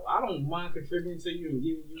yourself. I don't mind contributing to you and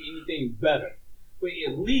giving you anything better, but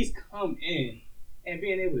at least come in and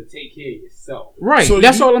being able to take care of yourself. Right. So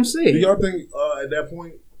That's all I'm saying. Do y'all think at that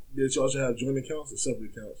point that y'all should have joint accounts or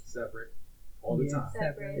separate accounts? Separate. All the time.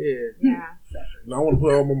 Separate. Yeah. And I want to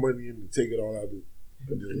put all my money in and take it all out and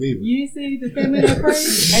just leave it. You see the family that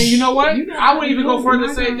prays? And you know what? You know I wouldn't even go how further you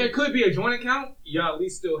and say know. there could be a joint account. Y'all at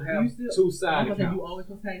least still have two side You accounts. always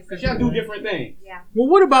supposed to have Because y'all do different things. Yeah. Well,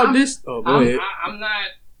 what about this? Oh, go ahead. I'm not.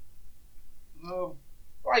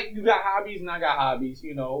 Like, you got hobbies and I got hobbies.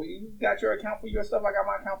 You know, you got your account for your stuff. I got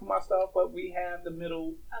my account for my stuff. But we have the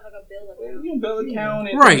middle. Have like a bill account. You know, bill account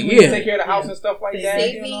and Right, we yeah. take care of the house and stuff like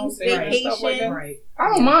that. You know, Savings, savings and stuff like that. Right. I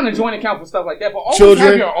don't mind a joint account for stuff like that, but always Children.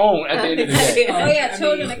 have your own at the end of the day. Oh yeah,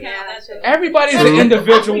 children account. That's it. Everybody's an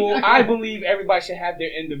individual. I believe everybody should have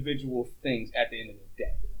their individual things at the end of the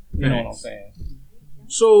day. You know what I'm saying?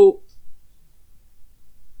 So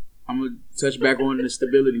I'm gonna touch back on the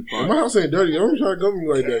stability My part. house ain't dirty. Don't try to govern me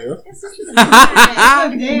like that, yo.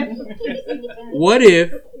 What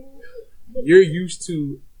if you're used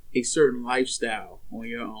to a certain lifestyle on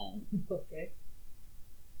your own, Okay.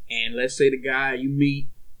 and let's say the guy you meet,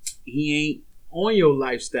 he ain't on your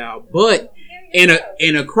lifestyle, but in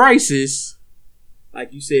a crisis,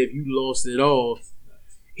 like you said, if you lost it all,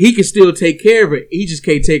 he can still take care of it. He just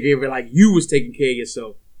can't take care of it like you was taking care of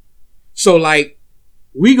yourself. So like,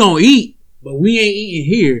 we gonna eat, but we ain't eating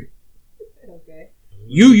here. Okay.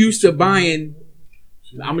 You used to buying.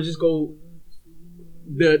 I'm gonna just go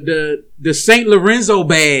the Saint Lorenzo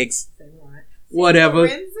bags, whatever.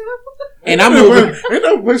 And I'm over. Ain't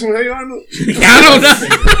no place from here, I know. I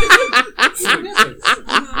don't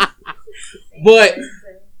know. But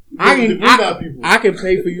I can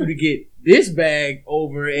pay for you to get this bag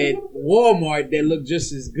over at Walmart that look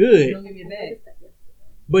just as good. Don't give me a bag.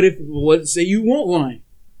 But say you want one.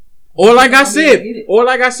 Or like I said,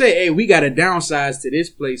 hey, we got to downsize to this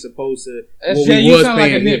place opposed to what we you was sound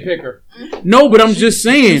paying. like a nitpicker. No, but I'm just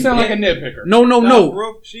saying. You sound like a nitpicker.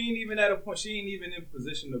 No. She ain't even at a point. She ain't even in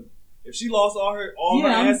position to. If she lost all her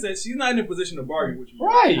assets, she's not in a position to bargain with you.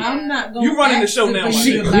 Right. I'm not going. You running the show now, my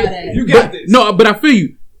nigga. You But got this. no, but I feel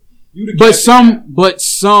you. But some,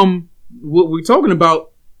 what we're talking about.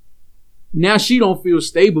 Now she don't feel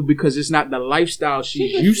stable because it's not the lifestyle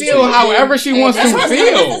she's used to. Feel however she wants to feel. As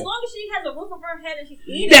long as she has a roof over her head and she's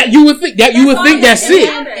eating. That you would think that's it.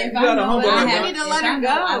 If I need to let her go.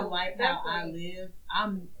 I like how I live.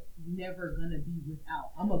 I'm never gonna be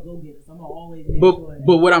without. I'm gonna go get it. So I'm gonna always make sure.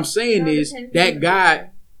 But what I'm saying is that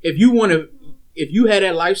guy, if you had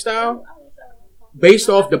that lifestyle, based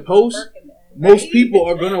off the post, most people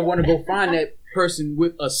are gonna want to go find that person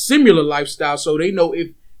with a similar lifestyle, so they know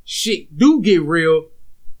if shit do get real,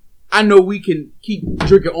 I know we can keep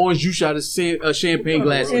drinking orange juice out of champagne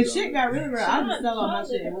glasses. If shit got really real, I'll just sell all my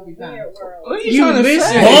shit and we'll be fine. What are you trying to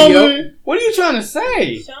say? What are you trying to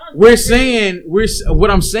say? What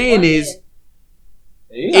I'm saying is,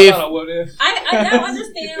 I now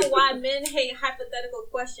understand why men hate hypothetical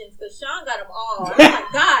questions because Sean got them all. I'm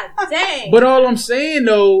like, God dang. But all I'm saying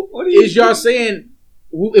though is y'all saying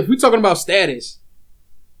if we talking about status,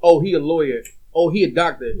 oh he a lawyer, oh he a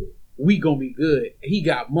doctor, we gonna be good. He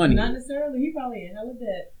got money. Not necessarily. He probably in hella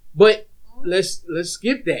debt. But let's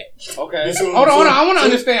skip that. Okay. Hold on. I want to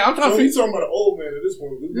understand. I'm trying to. He's talking about an old man at this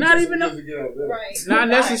point. Not even right. Not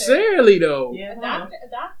necessarily though. Yeah, A doctor?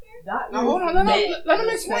 Now, hold on. Let him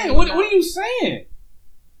explain. What are you saying?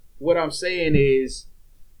 What I'm saying is,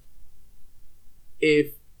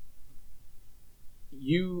 if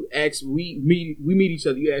you ask we meet each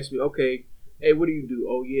other, you ask me, okay, hey, what do you do?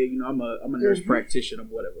 Oh yeah, I'm a nurse practitioner,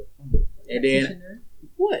 whatever. And then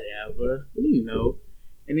whatever,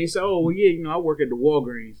 And they say, oh well, yeah, I work at the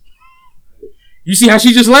Walgreens. You see how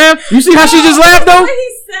she just laughed? Though? He said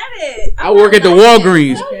it. I work at the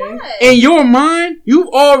Walgreens. Okay. In your mind, you've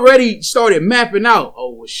already started mapping out.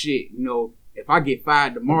 Oh well, shit. If I get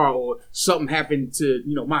fired tomorrow or something happened to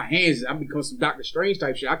my hands, I become some Doctor Strange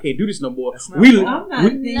type shit. I can't do this no more. But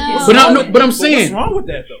I'm saying, what's wrong with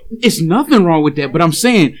that though? It's nothing wrong with that. But I'm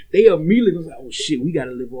saying they immediately go like, oh shit, we got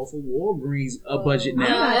to live off of Walgreens budget now.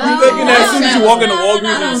 You thinking that as soon as you walk into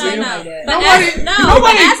Walgreens and see them? Nobody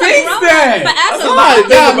thinks that.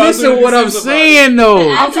 Listen, what I'm saying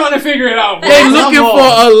though. I'm trying to figure it out. They looking for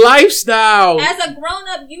a lifestyle. As a grown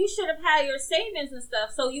up, you should have had your savings and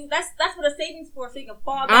stuff. So that's what a savings for, so you can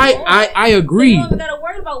fall back on. I agree. So you don't even gotta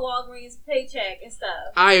worry about Walgreens paycheck and stuff.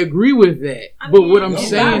 I agree with that. But what I'm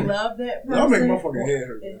saying, I love that person. Y'all make my fucking head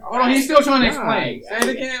hurt. Hold on, he's still trying to explain. Say it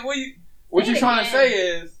again. What you trying to say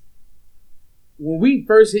is, when we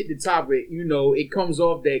first hit the topic, it comes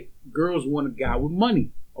off that girls want a guy with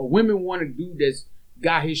money, or women want a dude that's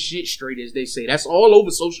got his shit straight, as they say. That's all over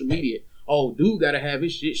social media. Oh, dude gotta have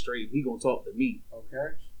his shit straight. He gonna talk to me.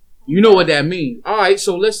 Okay. You know what that means. All right,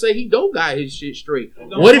 so let's say he don't got his shit straight.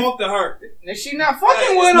 Don't talk to her. She not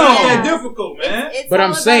fucking with him. It's not that difficult, man. It's but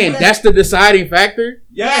I'm saying that's the deciding factor.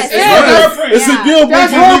 Yes, it's a deal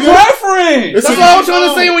breaker. That's her preference. That's all I'm trying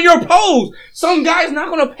to say when you're posed. Some guy's not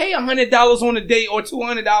gonna pay $100 on a date or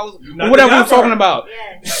 $200 or whatever we're talking about.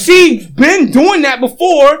 Yeah. She's been doing that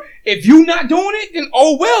before. If you're not doing it, then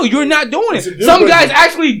oh well, you're not doing it. Some guys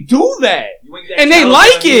actually do that, and they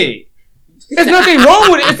like it. There's nothing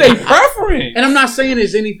wrong with it. It's a preference. And I'm not saying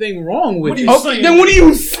there's anything wrong with it. Okay, then what are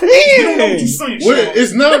you saying? You don't know what you're saying.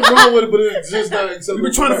 It's not wrong with it, but it's just not acceptable. You've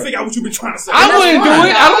been trying to figure out what you've been trying to say. I wouldn't do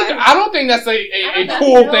it. I don't think that's a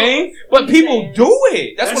cool thing, but people do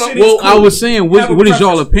it. That's what I'm. Well, I was saying, what is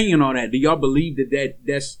y'all opinion on that? Do y'all believe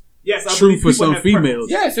that's true for some females?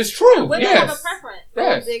 Yes, it's true. Women have a preference.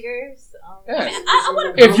 Gold diggers. Yes.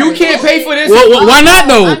 If you can't pay for this, well, why not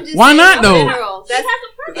though? Why not though?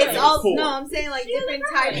 It's all no. I'm saying like different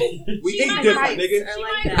types. We ain't different, nigga.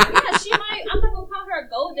 She might. I'm not gonna call her a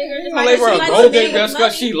gold digger. You gonna label her a gold digger just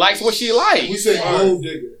because she likes what she likes. We say gold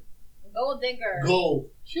digger. Gold digger. Gold.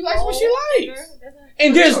 She likes what she likes.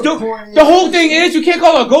 And there's the whole thing is you can't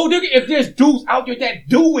call her a gold digger if there's dudes out there that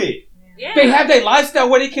do it. Yeah. They have that lifestyle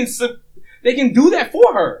where they can do that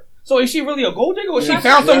for her. So is she really a gold digger, or she Yes.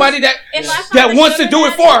 found somebody that If wants to do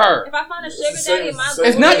it for her? If I find a sugar daddy, my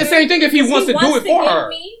It's not the same thing if he wants to do it for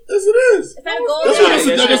her. Yes, it is. Is that a gold That's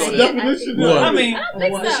digger? that's the definition. I mean, I don't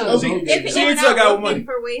think so. she ain't took out money.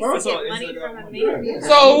 For ways That's to all get it money is. from a man.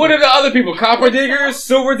 So what are the other people? Copper diggers,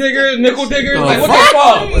 silver diggers, nickel diggers? Like what the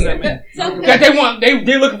What fuck? does that mean? That they want?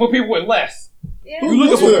 They're looking for people with less. You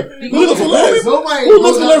looking for less? Who looks for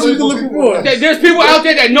less? You can look for more. There's people out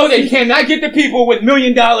there that know they cannot get the people with $1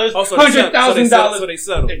 million, $100,000 So they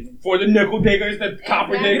settle. for the nickel diggers, the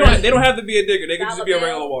copper diggers. They don't have to be a digger. They can just be a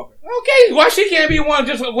regular walker. Okay, why she can't be one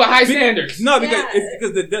just with high standards? No, because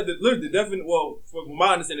the definition. Well, from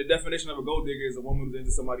my understanding, the definition of a gold digger is a woman who's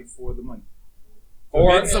into somebody for the money.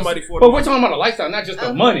 Or somebody for. But we're talking about a lifestyle, not just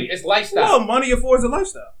the money. It's lifestyle. Well, money affords a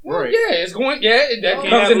lifestyle. Right. Yeah, it's going. Yeah, that Can't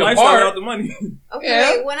comes have in a the lifestyle part. without the money. Okay,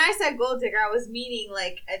 Yeah. wait, when I said gold digger, I was meaning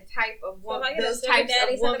like a type of woman, if I get a those sugar types daddy,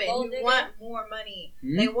 of is that a women gold who digger? want more money.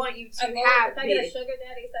 They want you to have If I get a big. sugar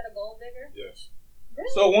daddy, is that a gold digger? Yes.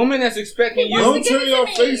 So a woman that's expecting you. Don't turn your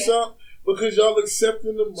face up because y'all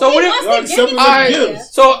accepting the money. So what if y'all accepting the Alright,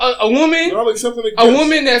 gifts? so a woman, Y'all accepting the a gifts.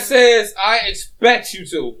 woman that says, "I expect you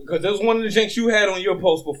to," because that was one of the jinx you had on your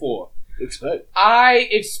post before. Expect. I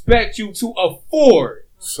expect you to afford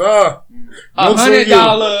Sir. $100,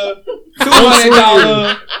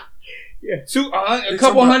 $200, a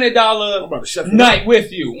couple $100 night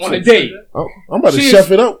with you on a date. I'm about to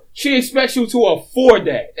chef it up. She expects you to afford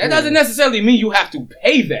that. That doesn't necessarily mean you have to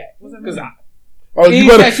pay that.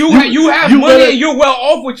 Because you have money and you're well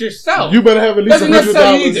off with yourself. You better have at least doesn't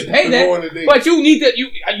necessarily you need $100 to pay that, but you need that.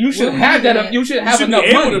 You should have that. You should have enough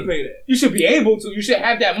money to pay that. You should be able to. You should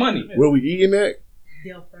have that money. Where we eating at?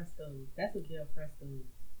 Del Fresco. That's a Del Fresco.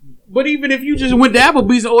 But even if you just went to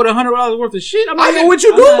Applebee's and ordered $100 worth of shit, I'm not know what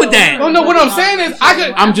you do with that. Oh no, what I'm saying is,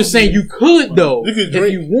 I'm just saying you could though. You could drink.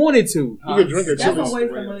 If you wanted to. You could drink at That's a Chili's.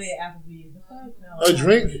 waste of money at Applebee's. A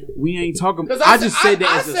drink? We ain't talking. I just said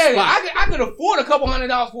that as a spot. I could afford a couple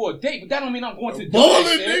 $100 for a date, but that don't mean I'm going to do Ballin',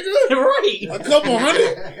 that shit. nigga. Right. A couple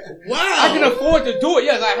 $100? Wow. I can afford to do it.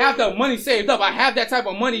 Yes, I have the money saved up. I have that type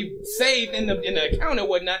of money saved in the account and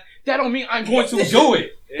whatnot. That don't mean I'm going to do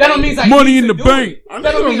it. That don't mean I money need in to the do bank. It.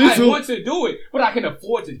 That don't mean I want to do it, but I can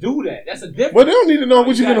afford to do that. That's a difference. But they don't need to know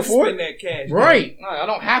what you can afford. Spend that cash. Right. No, I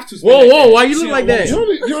don't have to spend that cash. Why you look like that?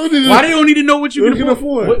 Why they don't need to know what you can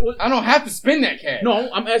afford? I don't have to spend that cash. No,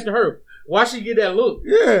 I'm asking her. Why she get that look?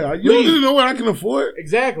 Yeah, you don't need to know what I can afford.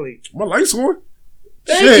 Exactly. My light's on.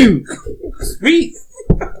 Thank you. Speak.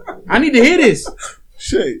 I need to hear this.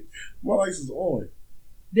 Shit. My lights is on.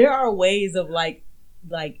 There are ways of like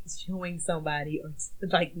showing somebody or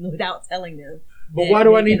like without telling them. But why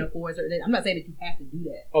do I need to afford certain? I'm not saying that you have to do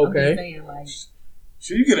that. Okay. I'm just saying like.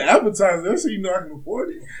 Shit, you get an appetizer there so you know I can afford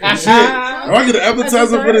it. Shit. Do I get an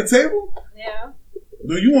appetizer for the table? Yeah.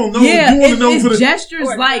 No, you won't know. Yeah, you want to know for the gestures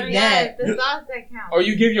like that. The thought that counts. Or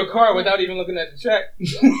you give your card without even looking at the check.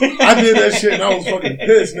 I did that shit and I was fucking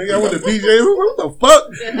pissed, nigga. I went to BJ's. I was like, what the fuck?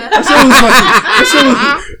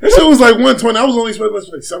 That shit was like $120. I was only spending like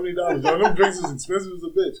 $70. Yo, them drinks was expensive as a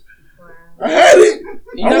bitch. I had it.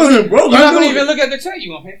 I wasn't broke. You're not gonna even look at the check. You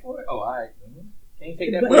gonna pay for it? Oh, all right. Can't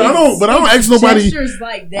take that. But I don't ask nobody. Gestures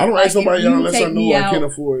like that. I don't ask nobody unless I know I can't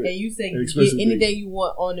afford it. And you say you get anything you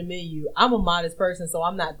want on the menu. I'm a modest person, so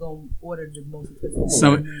I'm not gonna order the most expensive.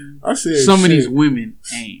 Some of these women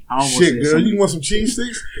ain't. I almost shit, girl. You want some cheese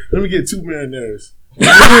sticks? Let me get 2 mariners.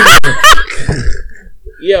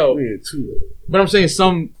 Yo, but I'm saying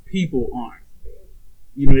some people aren't.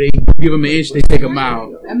 You know, they give them an inch, they take a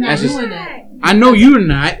mile. I'm not doing that. I know you're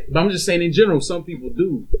not, but I'm just saying in general, some people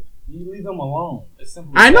do. You leave them alone.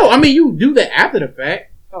 I know. I mean, you do that after the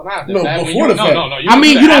fact. No, not after no, that. before the fact. No. I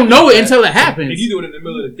mean, you don't know it until it happens. You do it in the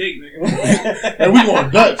middle of the date, nigga. And we going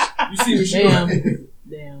Dutch. You see what she doing?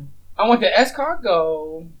 Damn. I want the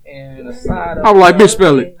escargot and a side of. I'm like, bitch,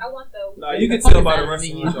 spell it. I want the. Nah, you can tell by the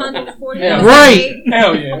restaurant. 140. Right.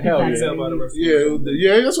 Hell yeah. You can tell by the restaurant.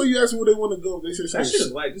 Yeah. That's what you ask them where they want to go. They say That shit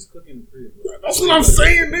is like just cooking the crib. That's what I'm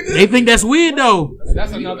saying, nigga. They think that's weird though.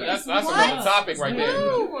 That's another topic right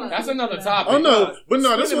there. That's another topic. Oh no, but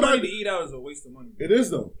no, that's what money to eat out is a waste of money. It is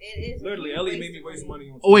though. It is. Literally, Ellie made me waste money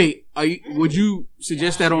on. Oh, wait, would you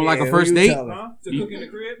suggest that on like a first date? Huh? To cook in the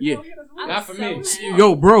crib? Yeah. Not for me.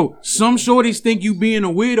 Yo, bro, some shorties think you being a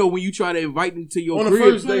weirdo when you try to invite them to your On the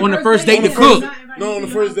crib first date. on the first date On to the cook. No, on the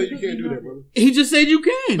first date you can't do that, brother. He just said you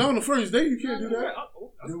can. No, on the first date you can't do that.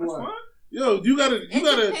 That's fine. Yo, you gotta. Depends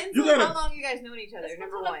on how long you guys know each other.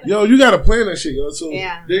 Number one. Yo, you gotta plan that shit, yo. So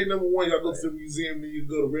Yeah. date number 1, y'all go to the museum, then you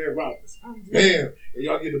go to Red Robin's. Bam, and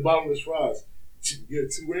y'all get the bottomless fries. You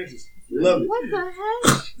get 2 ranches. Love it. What the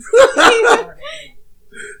heck?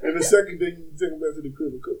 And the second day, you can take them back to the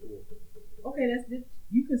crib and cook for them. Okay, that's this.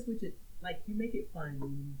 You can switch it. Like, you make it fun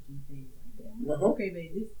when you do things like that. Okay,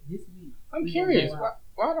 babe, this week. I'm curious.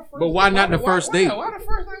 Why the first? But why not the first date? Why the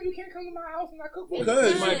first night you can't come to my house and I cook for you?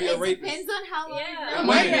 Because it might be a rapist. Depends on how long. Yeah. It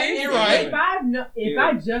might be. You're right. If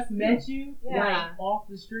I just met you, like off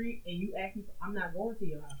the street, and you ask me, I'm not going to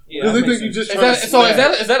your house. because they think you just trying to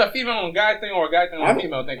is that a female on guy thing or a guy thing on a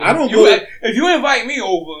female thing? I don't do it. If you invite me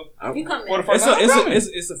over, You come for the in. first time,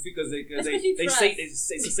 It's a because they say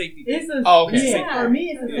it's a safety thing. For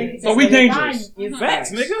me, it's a safety. So we dangerous.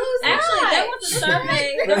 Facts, nigga. Actually, there was a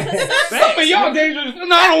survey. Some of y'all dangerous.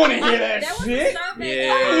 No, I don't want to hear that There was shit. a survey.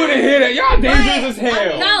 I don't want to hear that. Y'all dangerous as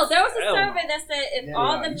hell. No, there was a survey that said if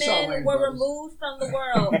all the men were removed from the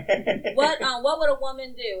world, what would a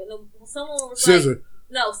woman do? And someone was scissor.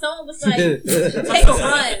 someone was like take a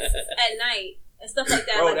run at night and stuff like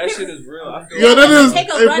that. Bro, like, that shit is real. I feel Yeah, that is. Take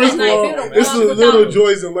a Hey, run first at of night, all, be able to it's walk the little without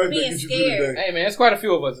joys in life that being get you through the scared. day. Hey man, there's quite a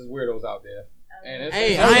few of us as weirdos out there. And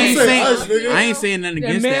Hey, I ain't saying nothing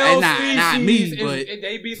against that. Not me, but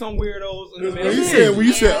they be some weirdos. In the When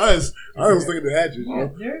you said us, I was thinking the Hatches.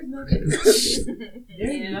 There's nothing.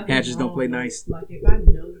 Hatches don't wrong play with, nice. Like, if I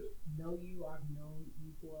know you, I've known you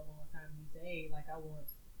for a long time, and you say, hey, like, I want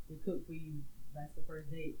to cook for you. That's the first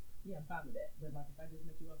date. Yeah, I'm fine with that. But like, if I just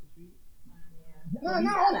met you off the street,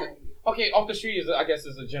 Okay, off the street is, I guess,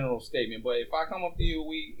 is a general statement. But if I come up to you,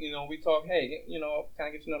 we talk. Hey, can I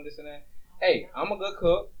get you this and that? Hey, I'm a good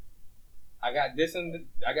cook. I got this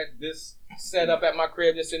set up at my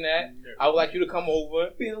crib, this and that. I would like you to come over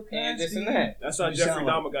and this and that. That's how Jeffrey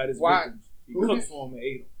Dahmer got his Why? victims. He cooked for him and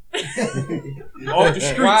ate them. Off the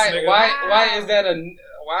streets, nigga. Why is that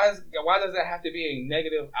why does that have to be a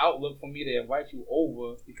negative outlook for me to invite you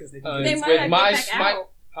over? Because They might not get back out.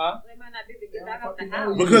 Huh? They might not be able to get back out the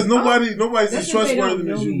house. Because nobody's as trustworthy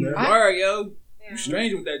as you, man. Word, yo. You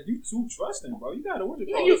strange with that. You too trusting, bro. You gotta you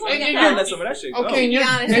let some of that shit go. Okay,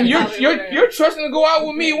 and you're trusting to go out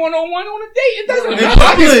with me one-on-one on a date. It doesn't In matter.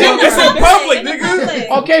 public. It's in public,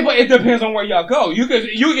 nigga. Okay, but it depends on where y'all go. You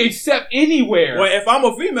can accept anywhere. Well, if I'm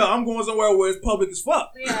a female, I'm going somewhere where it's public as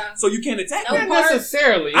fuck. Yeah. So you can't attack Not me.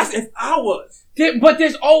 necessarily. If I was. But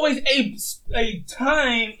there's always a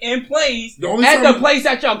time and place at the place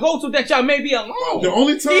that y'all go to that y'all may be alone. The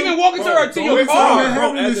only time, even walking to your car,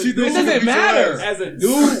 bro, it doesn't matter. As a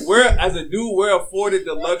dude, we're afforded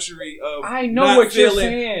the luxury of. I know what you're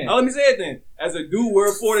saying. Let me say it then. As a dude, we're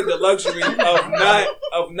afforded the luxury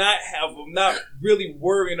of not really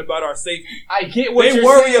worrying about our safety. I get what you're saying. They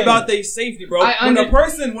worry about their safety, bro. When a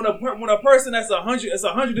person that's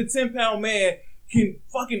 110-pound man can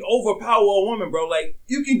fucking overpower a woman, bro. Like,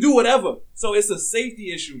 you can do whatever. So it's a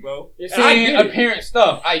safety issue, bro. You're saying apparent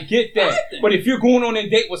stuff. I get that. But if you're going on a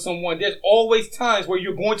date with someone, there's always times where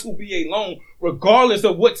you're going to be alone, regardless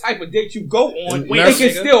of what type of date you go on. It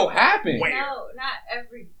can still happen. No, not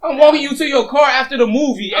every. I'm walking you to your car after the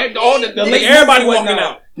movie. Everybody walking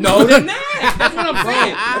out. No, they're not. That's what I'm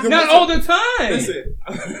saying. Not all the time. Listen,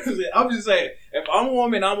 I'm just saying, if I'm a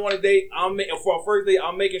woman, I'm on a date, for a first date,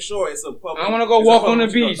 I'm making sure it's a public. I want to go walk on the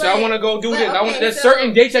beach. I want to go do this. There's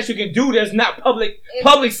certain dates that you can do that's not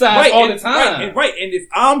publicized all the time. Right. And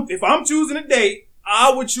if I'm choosing a date,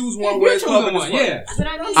 I would choose one where it's public as well.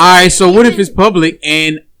 All right, so what if it's public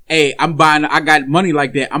and hey, I got money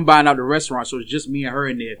like that. I'm buying out the restaurant, so it's just me and her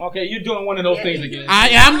in there. Okay, you're doing one of those things again.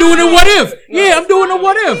 I'm doing a what if. Yeah, I'm doing a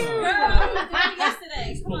what if.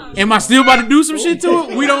 Am I still about to do some shit to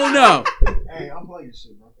it? We don't know. Hey, I'm playing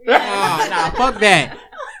shit, bro. Nah, fuck that.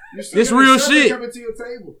 This real shit. Coming to your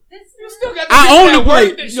table. I own the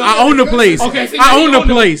place. I own the place. Okay, so I own the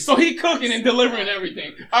place. So he cooking and delivering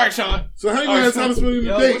everything. All right, Sean. So how you gonna have time to spend in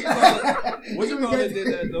the date? What you call it did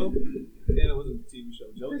that though? Yeah, it wasn't a TV show.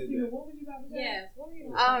 Joe did that. What were you about to say? Yes. What were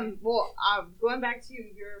you Well, going back to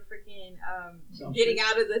your freaking getting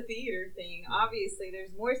out of the theater thing. Obviously,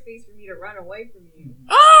 there's more space for me to run away from you.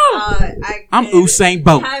 Oh, I'm Usain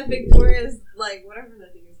Bolt. Have Victoria's whatever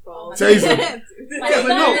that thing is called. Taser. Yeah, but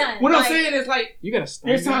no. What I'm saying is you gotta.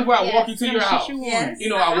 There's times where I walk you to your house. Yes. You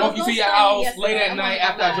know, I walk you to your house late at night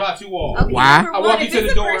after I drop you off. Okay, Why? I walk you to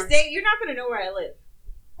the door. First date, you're not gonna know where I live.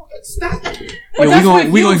 Stop. Yeah,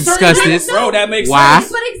 we gonna discuss this. Bro, that makes Why?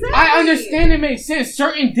 sense. But exactly. I understand it makes sense.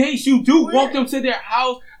 Certain days you do walk them to their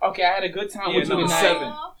house. Okay, I had a good time with you tonight.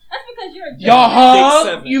 That's because you're a Y'all hug.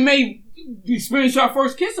 Seven. You may you experience your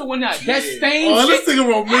first kiss or whatnot. That same shit. Let's think of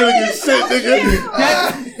romantic and shit,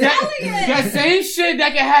 nigga. That same shit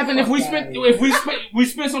that can happen if we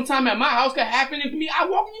spend some time at my house can happen if I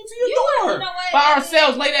walking into your door by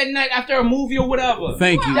ourselves late at night after a movie or whatever.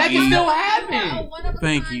 Thank you. That can still happen.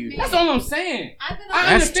 Thank you. That's all I'm saying.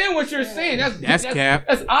 I understand what you're saying. That's cap.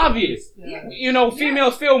 That's obvious. You know,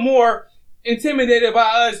 females feel more intimidated by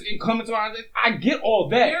us and coming to our. I get all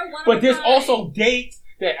that, but there's also dates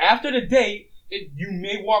that after the date. You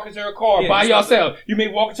may walk into her car by yourself. You may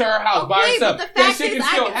walk into her house by yourself. That shit can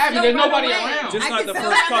still happen. There's nobody around. Just not the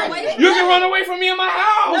first couple. You can run away from me in my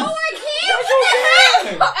house. No, I can't.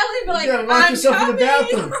 What the hell? Ellie be like, You gotta lock yourself in the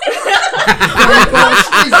bathroom. What the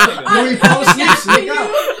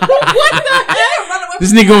hell?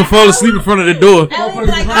 This nigga gonna fall asleep in front of the door. Ellie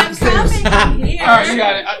be like, I'm coming. I'm here. All right, you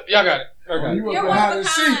got it. Y'all got it. You're one of a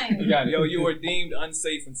kind. You got it. Yo, you are deemed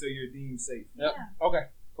unsafe until you're deemed safe. Yep. Okay.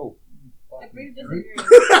 Cool. Agree to disagree.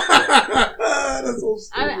 That's so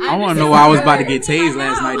stupid. I want to know why I was about to get tased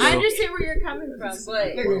last night, I though. understand where you're coming from,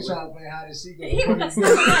 but Nigga trying to play hide and seek. I'm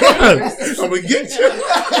gonna get you.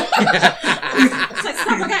 it's like,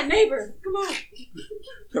 stop, I got neighbors. Come on.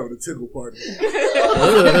 Having a tickle party.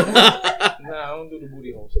 Nah, I don't do the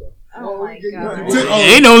booty hole stuff. Oh my god. It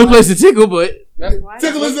ain't the only place to tickle, but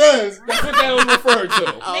Tickle his ass. That's what that was referred to.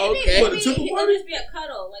 Maybe it'll just be a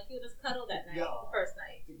cuddle. Like, you'll just cuddle that night, the first night.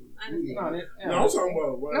 I understand. No, I'm talking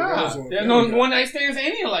about there's no one night stands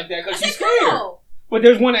any like that because she's scared. But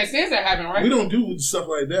there's one night stands that happen, right? We don't do stuff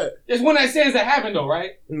like that. There's one night stands that happen though,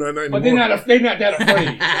 right? No, not but they're not that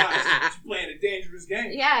afraid. She's playing a dangerous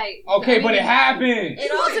game. Yeah. Okay, but it happens.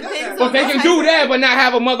 It all depends. But they can do that, but not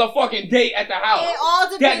have a motherfucking date at the house. It all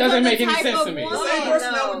depends. That doesn't on make the any type sense of to me. woman, The same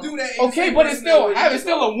person that would do that. Okay, but it's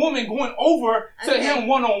still a woman going over to him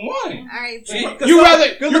one on one. All right. You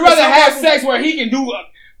rather have sex where he can do a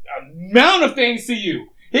amount of things to you.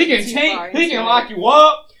 He can change. He can lock you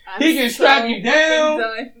up. He can strap you down.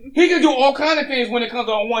 He can do all kind of things when it comes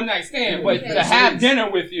to a one night stand. But to have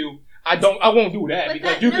dinner with you, I won't do that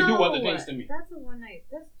because you can do other things to me. That's a one night.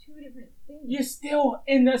 That's two different things. You're still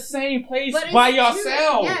in the same place by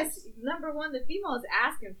yourself. Yes. Number one, the female is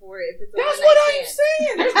asking for it. If it's that's what I'm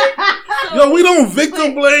saying. Yo, we don't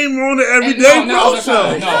victim blame on the everyday bro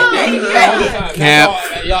show.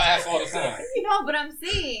 Y'all ask all the time. No, but I'm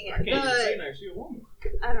saying. I can't even say that. She a woman.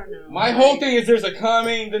 I don't know. My whole thing is there's a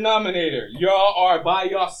common denominator. Y'all are by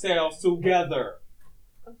yourselves together.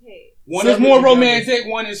 Okay. One is more romantic.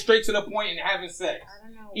 One is straight to the point and having sex. I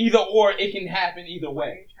don't know. Either or, it can happen either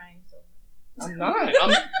way. I'm not.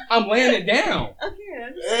 I'm laying it down.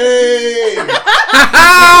 Okay. Hey.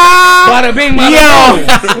 Bada bing, bada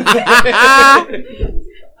boom.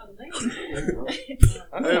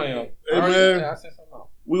 Hey man,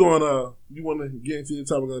 we gonna. You want to get into your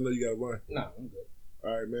topic? I know you got to run. Nah, I'm good.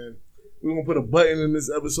 All right, man. We're gonna put a button in this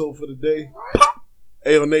episode for the day.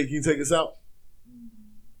 Hey, Nate, can you take us out?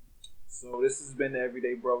 So this has been the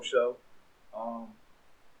Everyday Bro Show.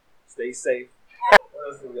 Stay safe.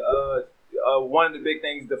 One of the big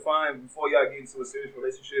things, define before y'all get into a serious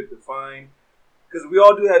relationship. Define, because we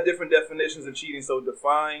all do have different definitions of cheating. So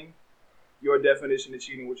define your definition of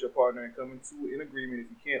cheating with your partner and come into an agreement. If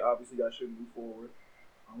you can't, obviously, y'all shouldn't move forward.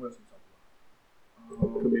 What else we talking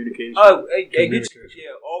about? Communication.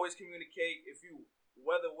 Always communicate. If you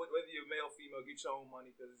whether you're male, female, get your own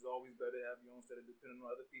money because it's always better to have your own instead of depending on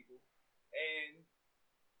other people. And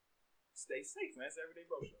stay safe, man. It's Everyday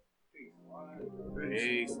Bro Show. Peace.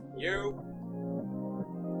 Peace. You.